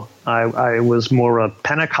school, I was more a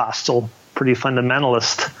Pentecostal, pretty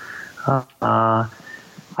fundamentalist.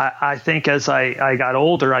 I think as I got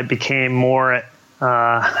older, I became more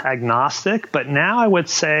agnostic. But now I would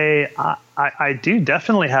say I do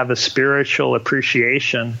definitely have a spiritual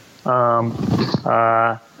appreciation,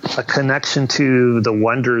 a connection to the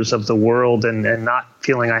wonders of the world and not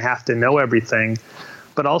feeling I have to know everything,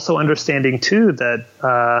 but also understanding, too, that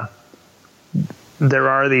there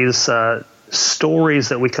are these stories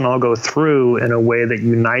that we can all go through in a way that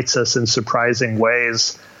unites us in surprising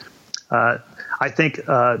ways. I think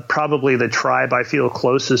probably the tribe I feel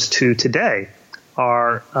closest to today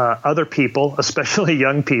are other people, especially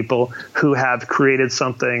young people, who have created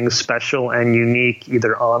something special and unique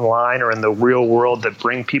either online or in the real world that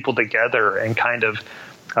bring people together and kind of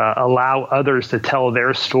allow others to tell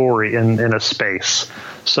their story in a space.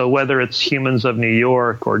 So whether it's Humans of New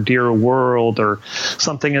York or Dear World or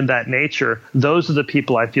something in that nature, those are the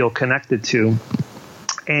people I feel connected to.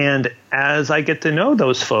 And as I get to know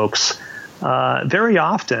those folks, very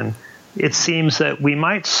often it seems that we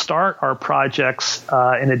might start our projects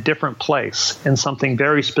in a different place, in something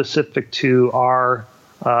very specific to our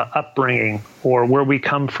upbringing or where we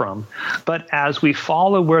come from. But as we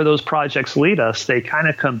follow where those projects lead us, they kind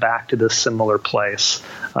of come back to this similar place.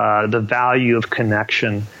 The value of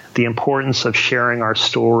connection, the importance of sharing our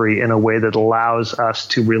story in a way that allows us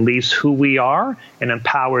to release who we are and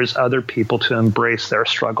empowers other people to embrace their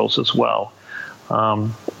struggles as well.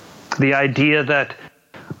 The idea that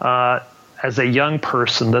as a young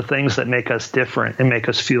person, the things that make us different and make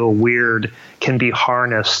us feel weird can be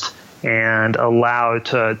harnessed and allowed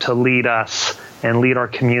to lead us and lead our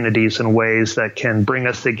communities in ways that can bring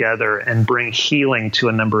us together and bring healing to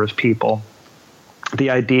a number of people. The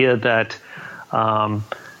idea that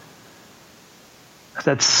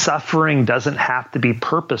that suffering doesn't have to be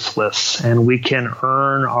purposeless, and we can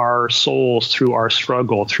earn our souls through our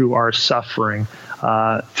struggle, through our suffering.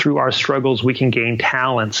 Through our struggles, we can gain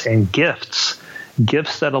talents and gifts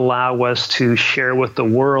that allow us to share with the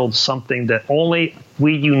world something that only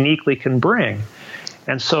we uniquely can bring.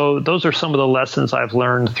 And so those are some of the lessons I've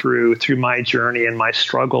learned through my journey and my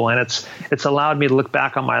struggle. And it's allowed me to look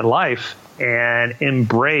back on my life and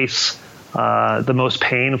embrace the most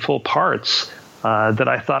painful parts that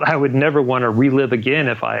I thought I would never want to relive again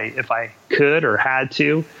if I could or had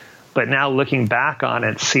to. But now looking back on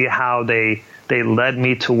it, see how they led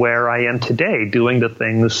me to where I am today, doing the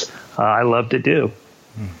things I love to do.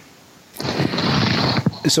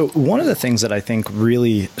 So one of the things that I think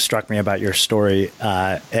really struck me about your story,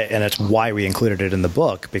 and it's why we included it in the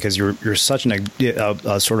book, because you're such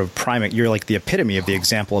a sort of prime, you're like the epitome of the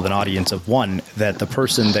example of an audience of one, that the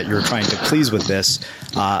person that you're trying to please with this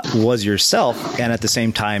was yourself, and at the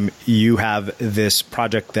same time you have this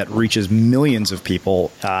project that reaches millions of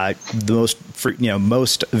people, the most free,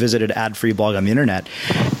 most visited ad-free blog on the internet,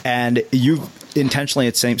 and you've intentionally,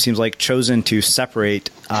 it seems like, chosen to separate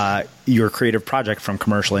your creative project from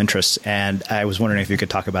commercial interests. And I was wondering if you could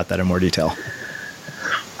talk about that in more detail.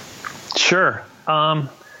 Sure.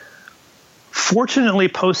 Fortunately,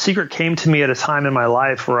 Post Secret came to me at a time in my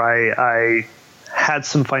life where I had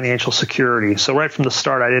some financial security. So right from the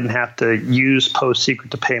start, I didn't have to use Post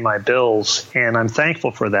Secret to pay my bills. And I'm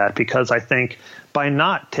thankful for that, because I think by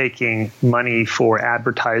not taking money for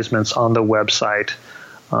advertisements on the website,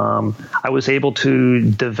 I was able to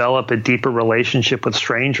develop a deeper relationship with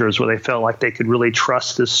strangers where they felt like they could really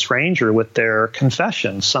trust this stranger with their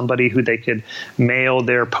confessions, somebody who they could mail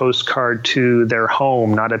their postcard to their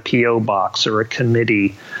home, not a P.O. box or a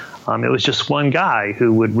committee. It was just one guy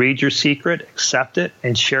who would read your secret, accept it,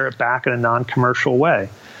 and share it back in a non-commercial way.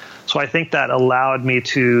 So I think that allowed me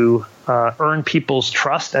to earn people's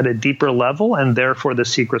trust at a deeper level, and therefore the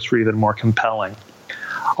secrets were even more compelling.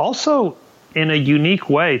 Also, in a unique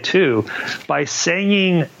way, too, by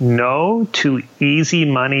saying no to easy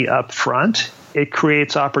money up front, it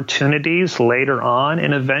creates opportunities later on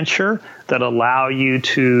in a venture that allow you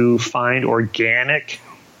to find organic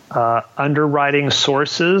underwriting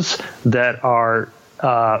sources that are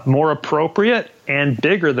more appropriate and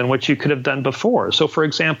bigger than what you could have done before. So, for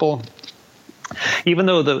example, even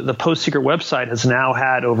though the Post Secret website has now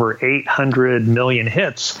had over 800 million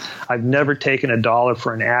hits, I've never taken $1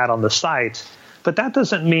 for an ad on the site. But that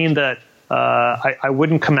doesn't mean that I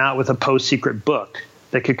wouldn't come out with a Post Secret book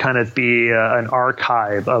that could kind of be an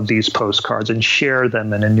archive of these postcards and share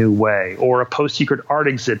them in a new way, or a Post Secret art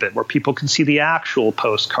exhibit where people can see the actual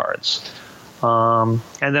postcards. And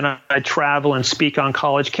then I travel and speak on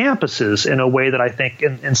college campuses in a way that I think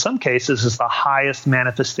in some cases is the highest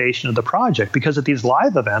manifestation of the project, because at these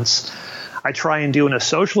live events, I try and do in a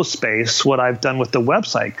social space what I've done with the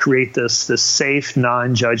website, create this safe,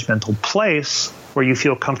 non-judgmental place where you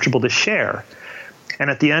feel comfortable to share.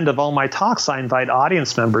 And at the end of all my talks, I invite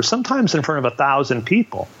audience members, sometimes in front of 1,000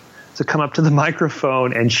 people, to come up to the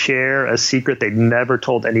microphone and share a secret they'd never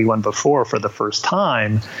told anyone before for the first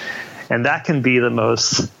time. And that can be the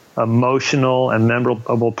most emotional and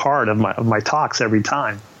memorable part of my talks every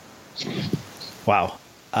time. Wow.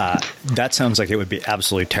 That sounds like it would be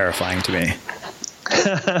absolutely terrifying to me.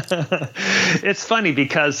 It's funny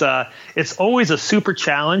because it's always a super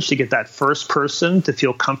challenge to get that first person to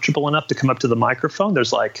feel comfortable enough to come up to the microphone.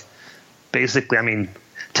 There's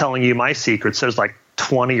telling you my secrets, there's like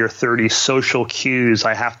 20 or 30 social cues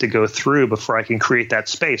I have to go through before I can create that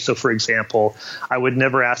space. So, for example, I would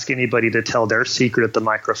never ask anybody to tell their secret at the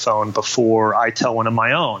microphone before I tell one of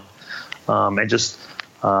my own. And just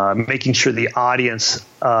making sure the audience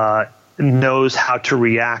knows how to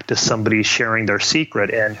react to somebody sharing their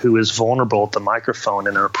secret and who is vulnerable at the microphone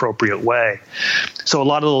in an appropriate way. So a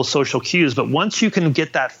lot of those social cues, but once you can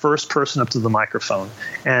get that first person up to the microphone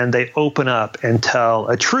and they open up and tell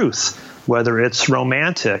a truth, whether it's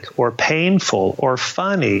romantic or painful or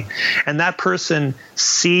funny, and that person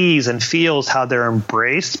sees and feels how they're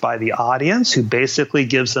embraced by the audience, who basically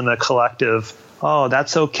gives them a collective, oh,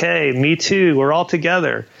 that's okay, me too, we're all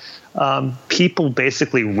together. People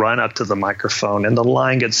basically run up to the microphone, and the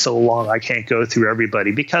line gets so long I can't go through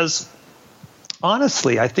everybody, because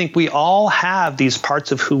honestly, I think we all have these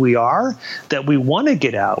parts of who we are that we want to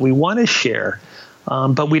get out, we want to share.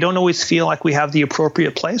 but we don't always feel like we have the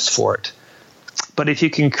appropriate place for it. But if you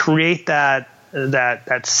can create that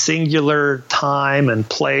singular time and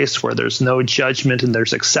place where there's no judgment and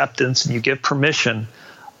there's acceptance and you give permission,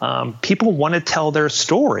 people want to tell their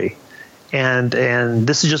story. And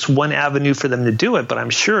this is just one avenue for them to do it, but I'm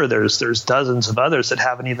sure there's dozens of others that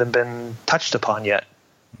haven't even been touched upon yet.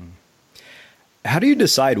 How do you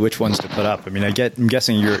decide which ones to put up? I mean, I'm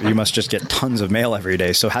guessing you must just get tons of mail every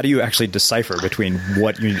day. So how do you actually decipher between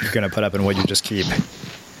what you're going to put up and what you just keep?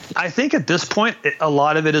 I think at this point, a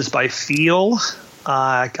lot of it is by feel.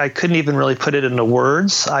 I couldn't even really put it into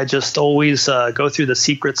words. I just always go through the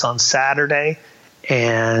secrets on Saturday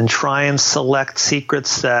and try and select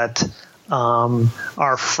secrets that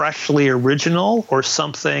are freshly original or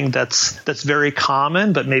something that's very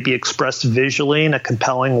common but maybe expressed visually in a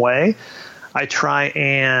compelling way. I try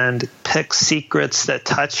and pick secrets that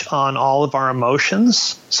touch on all of our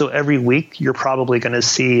emotions. So every week you're probably going to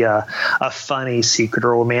see a funny secret, a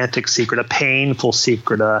romantic secret, a painful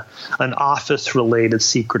secret, an office-related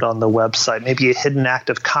secret on the website, maybe a hidden act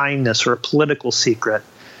of kindness or a political secret.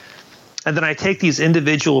 And then I take these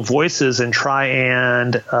individual voices and try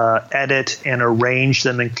and edit and arrange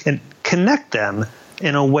them and connect them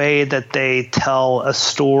in a way that they tell a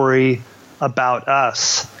story about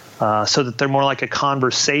us. So that they're more like a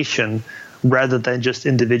conversation rather than just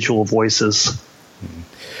individual voices.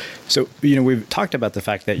 So, we've talked about the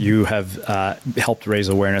fact that you have helped raise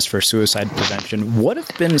awareness for suicide prevention. What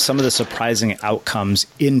have been some of the surprising outcomes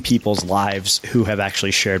in people's lives who have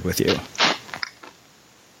actually shared with you?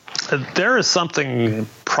 There is something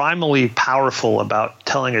primally powerful about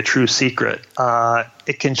telling a true secret.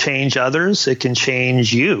 It can change others. It can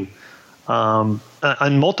change you.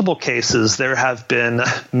 In multiple cases, there have been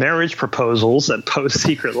marriage proposals at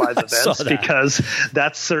post-secret live events because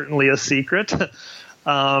that's certainly a secret.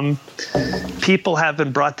 People have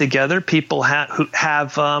been brought together. People who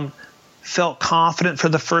have felt confident for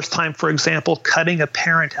the first time, for example, cutting a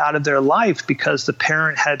parent out of their life because the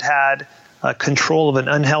parent had control of an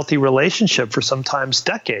unhealthy relationship for sometimes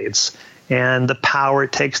decades, and the power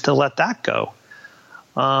it takes to let that go.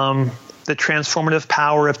 The transformative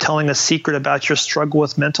power of telling a secret about your struggle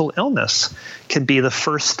with mental illness can be the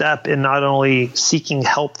first step in not only seeking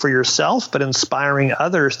help for yourself, but inspiring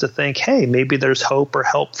others to think, hey, maybe there's hope or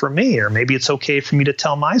help for me, or maybe it's okay for me to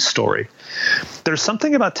tell my story. There's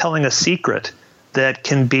something about telling a secret that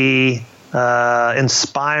can be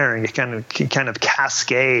inspiring. It can kind of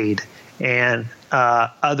cascade, and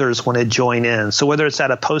others want to join in. So whether it's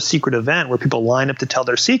at a post-secret event where people line up to tell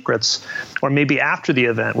their secrets, or maybe after the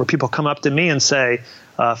event where people come up to me and say,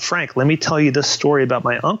 Frank, let me tell you this story about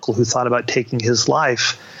my uncle who thought about taking his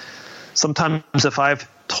life. Sometimes if I've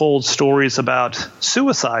told stories about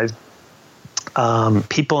suicide,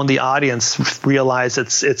 people in the audience realize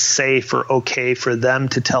it's safe or okay for them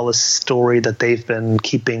to tell a story that they've been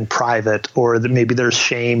keeping private, or that maybe there's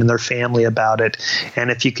shame in their family about it. And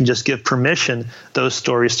if you can just give permission, those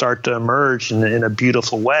stories start to emerge in a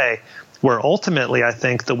beautiful way, where ultimately I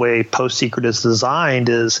think the way Post-Secret is designed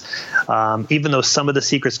is, even though some of the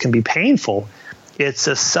secrets can be painful, it's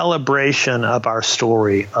a celebration of our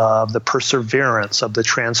story, of the perseverance, of the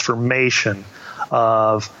transformation,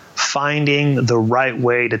 of finding the right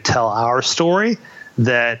way to tell our story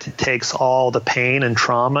that takes all the pain and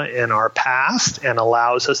trauma in our past and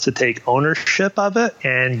allows us to take ownership of it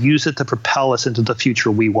and use it to propel us into the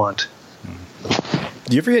future we want.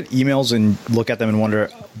 Do you ever get emails and look at them and wonder,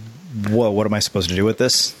 whoa, what am I supposed to do with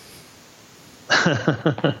this?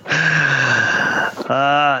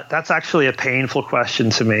 That's actually a painful question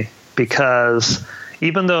to me, because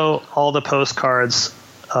even though all the postcards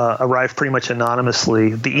arrive pretty much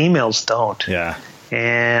anonymously, the emails don't. Yeah.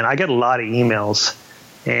 And I get a lot of emails,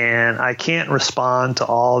 and I can't respond to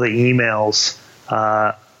all the emails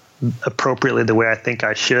appropriately the way I think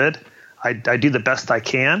I should. I do the best I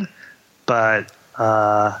can, but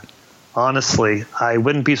honestly, I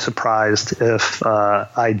wouldn't be surprised if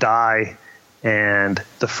I die and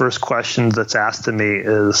the first question that's asked to me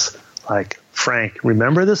is like, Frank,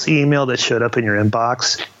 remember this email that showed up in your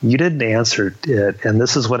inbox? You didn't answer it, and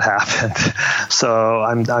this is what happened. So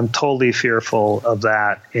I'm totally fearful of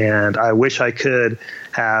that, and I wish I could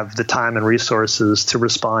have the time and resources to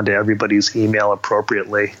respond to everybody's email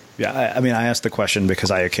appropriately. Yeah, I mean, I asked the question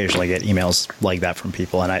because I occasionally get emails like that from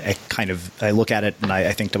people, and I look at it and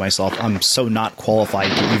I think to myself, I'm so not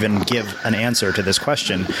qualified to even give an answer to this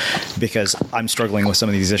question because I'm struggling with some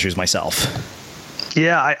of these issues myself.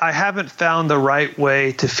 Yeah, I haven't found the right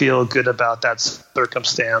way to feel good about that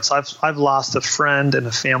circumstance. I've lost a friend and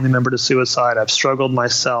a family member to suicide. I've struggled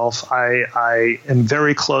myself. I am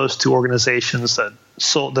very close to organizations that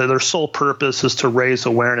their sole purpose is to raise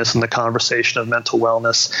awareness in the conversation of mental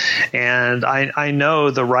wellness. And I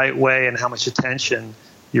know the right way and how much attention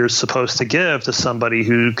you're supposed to give to somebody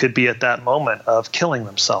who could be at that moment of killing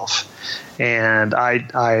themselves. And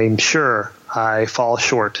I'm sure I fall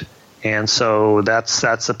short. And so that's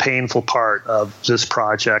a painful part of this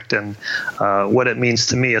project and what it means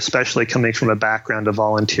to me, especially coming from a background of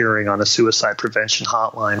volunteering on a suicide prevention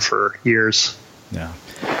hotline for years. Yeah.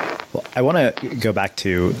 Well, I want to go back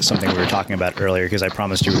to something we were talking about earlier because I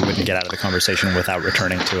promised you we wouldn't get out of the conversation without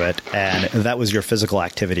returning to it. And that was your physical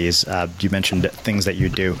activities. You mentioned things that you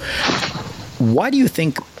do. Why do you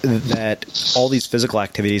think that all these physical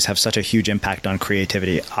activities have such a huge impact on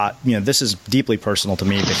creativity? This is deeply personal to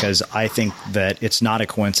me because I think that it's not a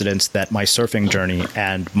coincidence that my surfing journey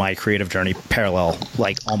and my creative journey parallel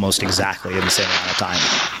like almost exactly in the same amount of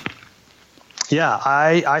time. Yeah,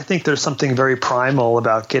 I think there's something very primal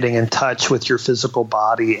about getting in touch with your physical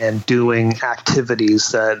body and doing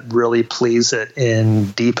activities that really please it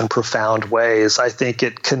in deep and profound ways. I think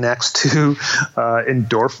it connects to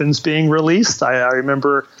endorphins being released. I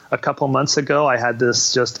remember a couple months ago, I had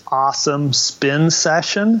this just awesome spin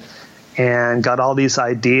session and got all these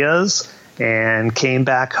ideas and came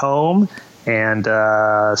back home and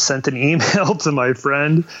sent an email to my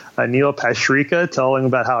friend Neil Pashrika telling him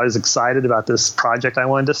about how I was excited about this project I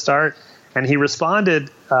wanted to start. And he responded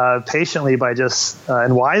patiently by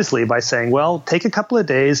and wisely by saying, well, take a couple of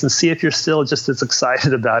days and see if you're still just as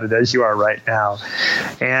excited about it as you are right now.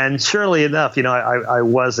 And surely enough, I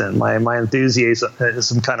wasn't. My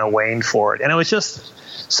enthusiasm kind of waned for it. And it was just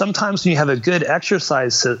sometimes when you have a good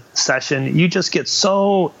exercise session, you just get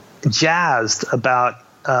so jazzed about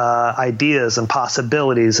ideas and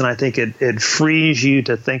possibilities, and I think it frees you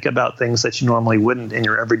to think about things that you normally wouldn't in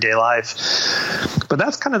your everyday life. But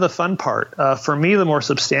that's kind of the fun part. For me, the more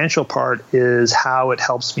substantial part is how it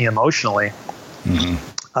helps me emotionally.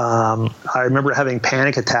 Mm-hmm. I remember having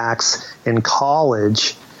panic attacks in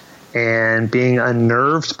college and being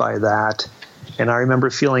unnerved by that. And I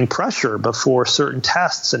remember feeling pressure before certain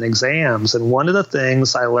tests and exams. And one of the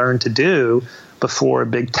things I learned to do before a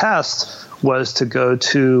big test was to go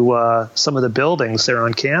to some of the buildings there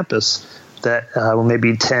on campus that were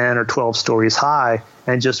maybe 10 or 12 stories high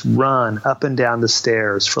and just run up and down the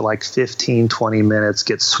stairs for like 15, 20 minutes,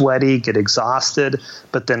 get sweaty, get exhausted,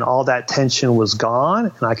 but then all that tension was gone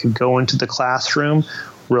and I could go into the classroom,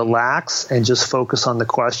 relax, and just focus on the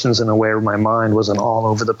questions in a way where my mind wasn't all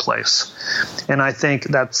over the place. And I think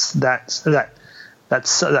that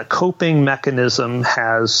coping mechanism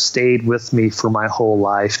has stayed with me for my whole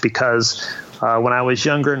life because when I was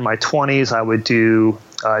younger in my 20s, I would do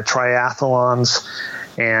triathlons.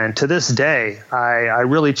 And to this day, I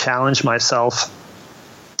really challenge myself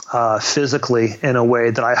physically in a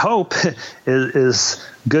way that I hope is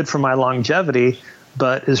good for my longevity,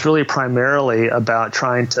 but is really primarily about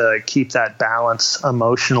trying to keep that balance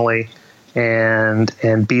emotionally and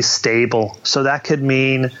be stable. So that could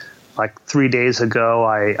mean, like 3 days ago,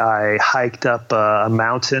 I hiked up a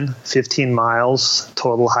mountain, 15 miles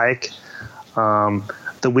total hike.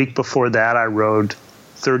 The week before that, I rode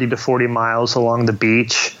 30 to 40 miles along the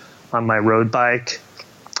beach on my road bike.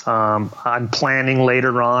 I'm planning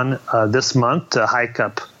later on this month to hike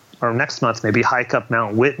up, or next month maybe, hike up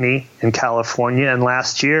Mount Whitney in California. And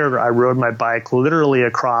last year, I rode my bike literally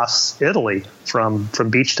across Italy from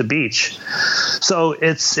beach to beach. So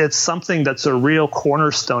it's something that's a real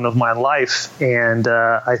cornerstone of my life, and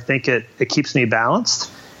I think it keeps me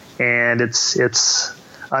balanced, and it's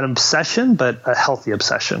an obsession, but a healthy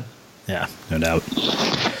obsession. Yeah, no doubt.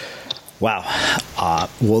 Wow.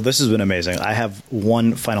 Well, this has been amazing. I have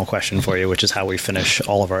one final question for you, which is how we finish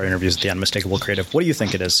all of our interviews at the Unmistakable Creative. What do you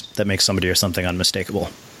think it is that makes somebody or something unmistakable?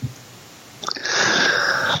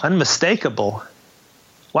 Unmistakable?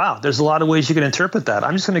 Wow, there's a lot of ways you can interpret that.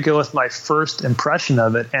 I'm just going to go with my first impression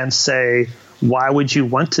of it and say, why would you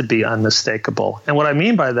want to be unmistakable? And what I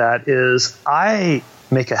mean by that is I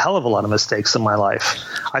make a hell of a lot of mistakes in my life.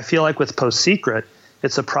 I feel like with Post Secret,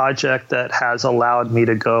 it's a project that has allowed me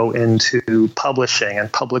to go into publishing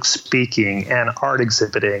and public speaking and art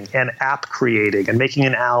exhibiting and app creating and making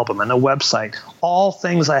an album and a website, all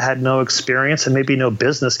things I had no experience and maybe no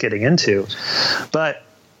business getting into. But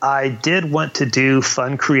I did want to do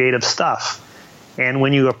fun, creative stuff. And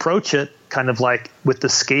when you approach it kind of like with the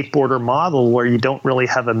skateboarder model where you don't really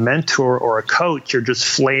have a mentor or a coach, you're just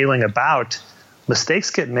flailing about, mistakes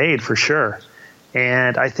get made for sure.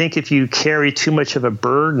 And I think if you carry too much of a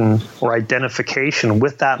burden or identification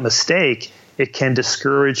with that mistake, it can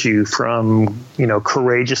discourage you from,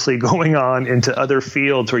 courageously going on into other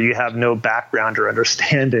fields where you have no background or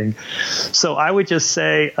understanding. So I would just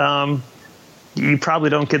say, you probably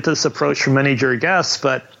don't get this approach from many of your guests,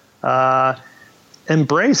 but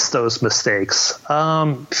embrace those mistakes.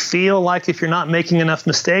 Feel like if you're not making enough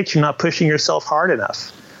mistakes, you're not pushing yourself hard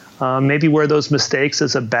enough. Maybe wear those mistakes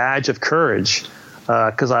as a badge of courage.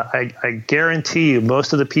 Because I guarantee you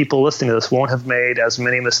most of the people listening to this won't have made as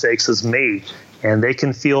many mistakes as me. And they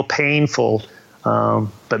can feel painful,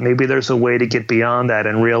 but maybe there's a way to get beyond that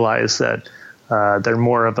and realize that they're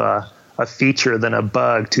more of a feature than a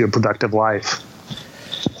bug to a productive life.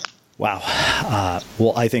 Wow.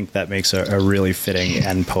 Well, I think that makes a really fitting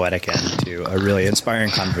and poetic end to a really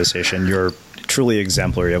inspiring conversation. You're truly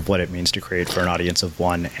exemplary of what it means to create for an audience of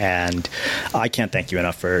one. And I can't thank you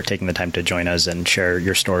enough for taking the time to join us and share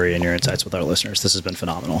your story and your insights with our listeners. This has been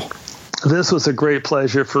phenomenal. This was a great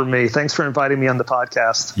pleasure for me. Thanks for inviting me on the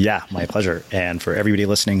podcast. Yeah, my pleasure. And for everybody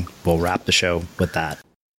listening, we'll wrap the show with that.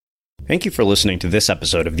 Thank you for listening to this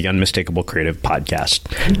episode of the Unmistakable Creative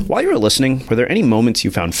Podcast. While you were listening, were there any moments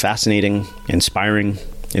you found fascinating, inspiring,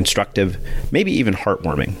 instructive, maybe even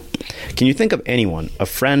heartwarming? Can you think of anyone, a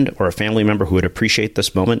friend or a family member who would appreciate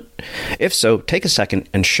this moment? If so, take a second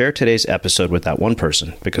and share today's episode with that one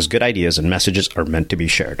person, because good ideas and messages are meant to be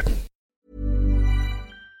shared.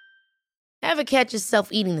 Ever catch yourself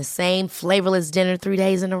eating the same flavorless dinner 3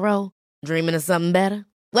 days in a row? Dreaming of something better?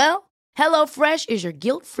 Well, HelloFresh is your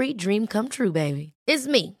guilt-free dream come true, baby. It's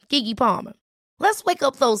me, Keke Palmer. Let's wake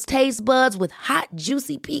up those taste buds with hot,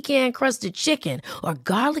 juicy pecan-crusted chicken or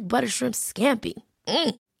garlic butter shrimp scampi.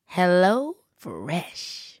 Hello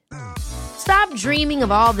Fresh. Stop dreaming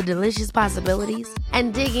of all the delicious possibilities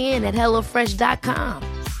and dig in at HelloFresh.com.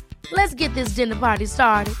 Let's get this dinner party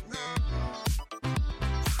started.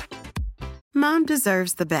 Mom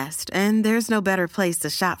deserves the best, and there's no better place to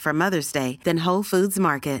shop for Mother's Day than Whole Foods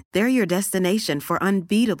Market. They're your destination for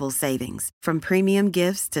unbeatable savings, from premium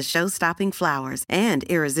gifts to show-stopping flowers and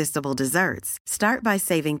irresistible desserts. Start by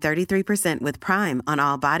saving 33% with Prime on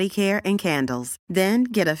all body care and candles. Then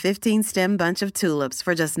get a 15-stem bunch of tulips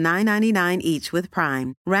for just $9.99 each with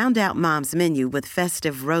Prime. Round out Mom's menu with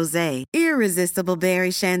festive rosé, irresistible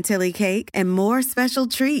berry chantilly cake, and more special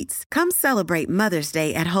treats. Come celebrate Mother's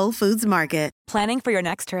Day at Whole Foods Market. Planning for your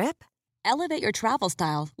next trip? Elevate your travel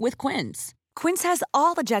style with Quince. Quince has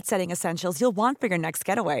all the jet-setting essentials you'll want for your next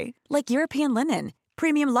getaway, like European linen,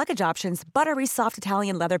 premium luggage options, buttery soft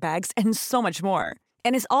Italian leather bags, and so much more.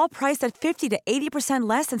 And is all priced at 50 to 80%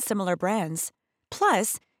 less than similar brands.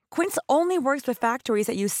 Plus, Quince only works with factories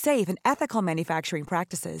that use safe and ethical manufacturing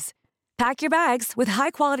practices. Pack your bags with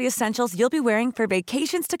high-quality essentials you'll be wearing for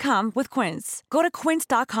vacations to come with Quince. Go to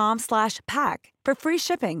quince.com/pack for free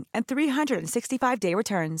shipping and 365-day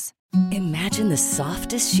returns. Imagine the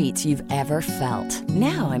softest sheets you've ever felt.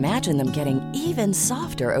 Now imagine them getting even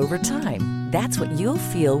softer over time. That's what you'll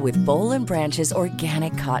feel with Boll & Branch's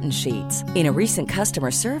organic cotton sheets. In a recent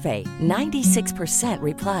customer survey, 96%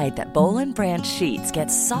 replied that Boll & Branch sheets get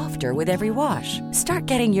softer with every wash. Start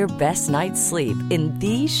getting your best night's sleep in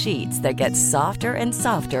these sheets that get softer and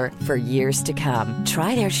softer for years to come.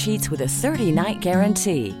 Try their sheets with a 30-night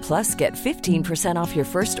guarantee. Plus, get 15% off your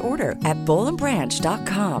first order at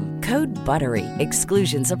bollandbranch.com. Code BUTTERY.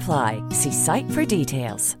 Exclusions apply. See site for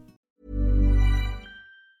details.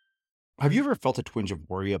 Have you ever felt a twinge of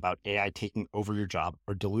worry about AI taking over your job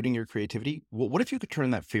or diluting your creativity? Well, what if you could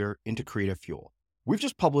turn that fear into creative fuel? We've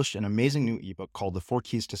just published an amazing new ebook called The 4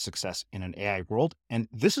 Keys to Success in an AI World, and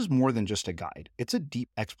this is more than just a guide. It's a deep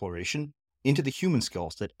exploration into the human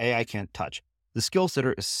skills that AI can't touch, the skills that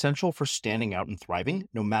are essential for standing out and thriving,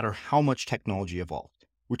 no matter how much technology evolves.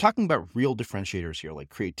 We're talking about real differentiators here, like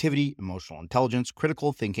creativity, emotional intelligence,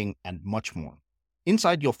 critical thinking, and much more.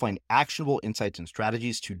 Inside, you'll find actionable insights and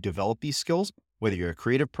strategies to develop these skills, whether you're a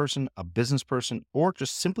creative person, a business person, or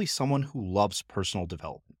just simply someone who loves personal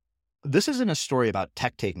development. This isn't a story about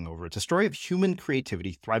tech taking over. It's a story of human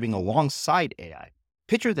creativity thriving alongside AI.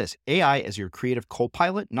 Picture this, AI as your creative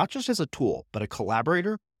co-pilot, not just as a tool, but a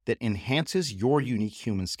collaborator that enhances your unique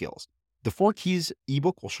human skills. The 4 Keys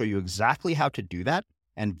ebook will show you exactly how to do that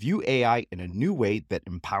and view AI in a new way that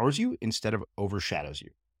empowers you instead of overshadows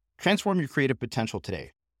you. Transform your creative potential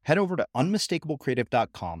today. Head over to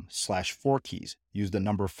unmistakablecreative.com/4keys. Use the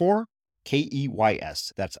number 4,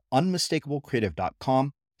 KEYS. That's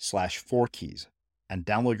unmistakablecreative.com/4keys and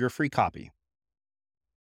download your free copy.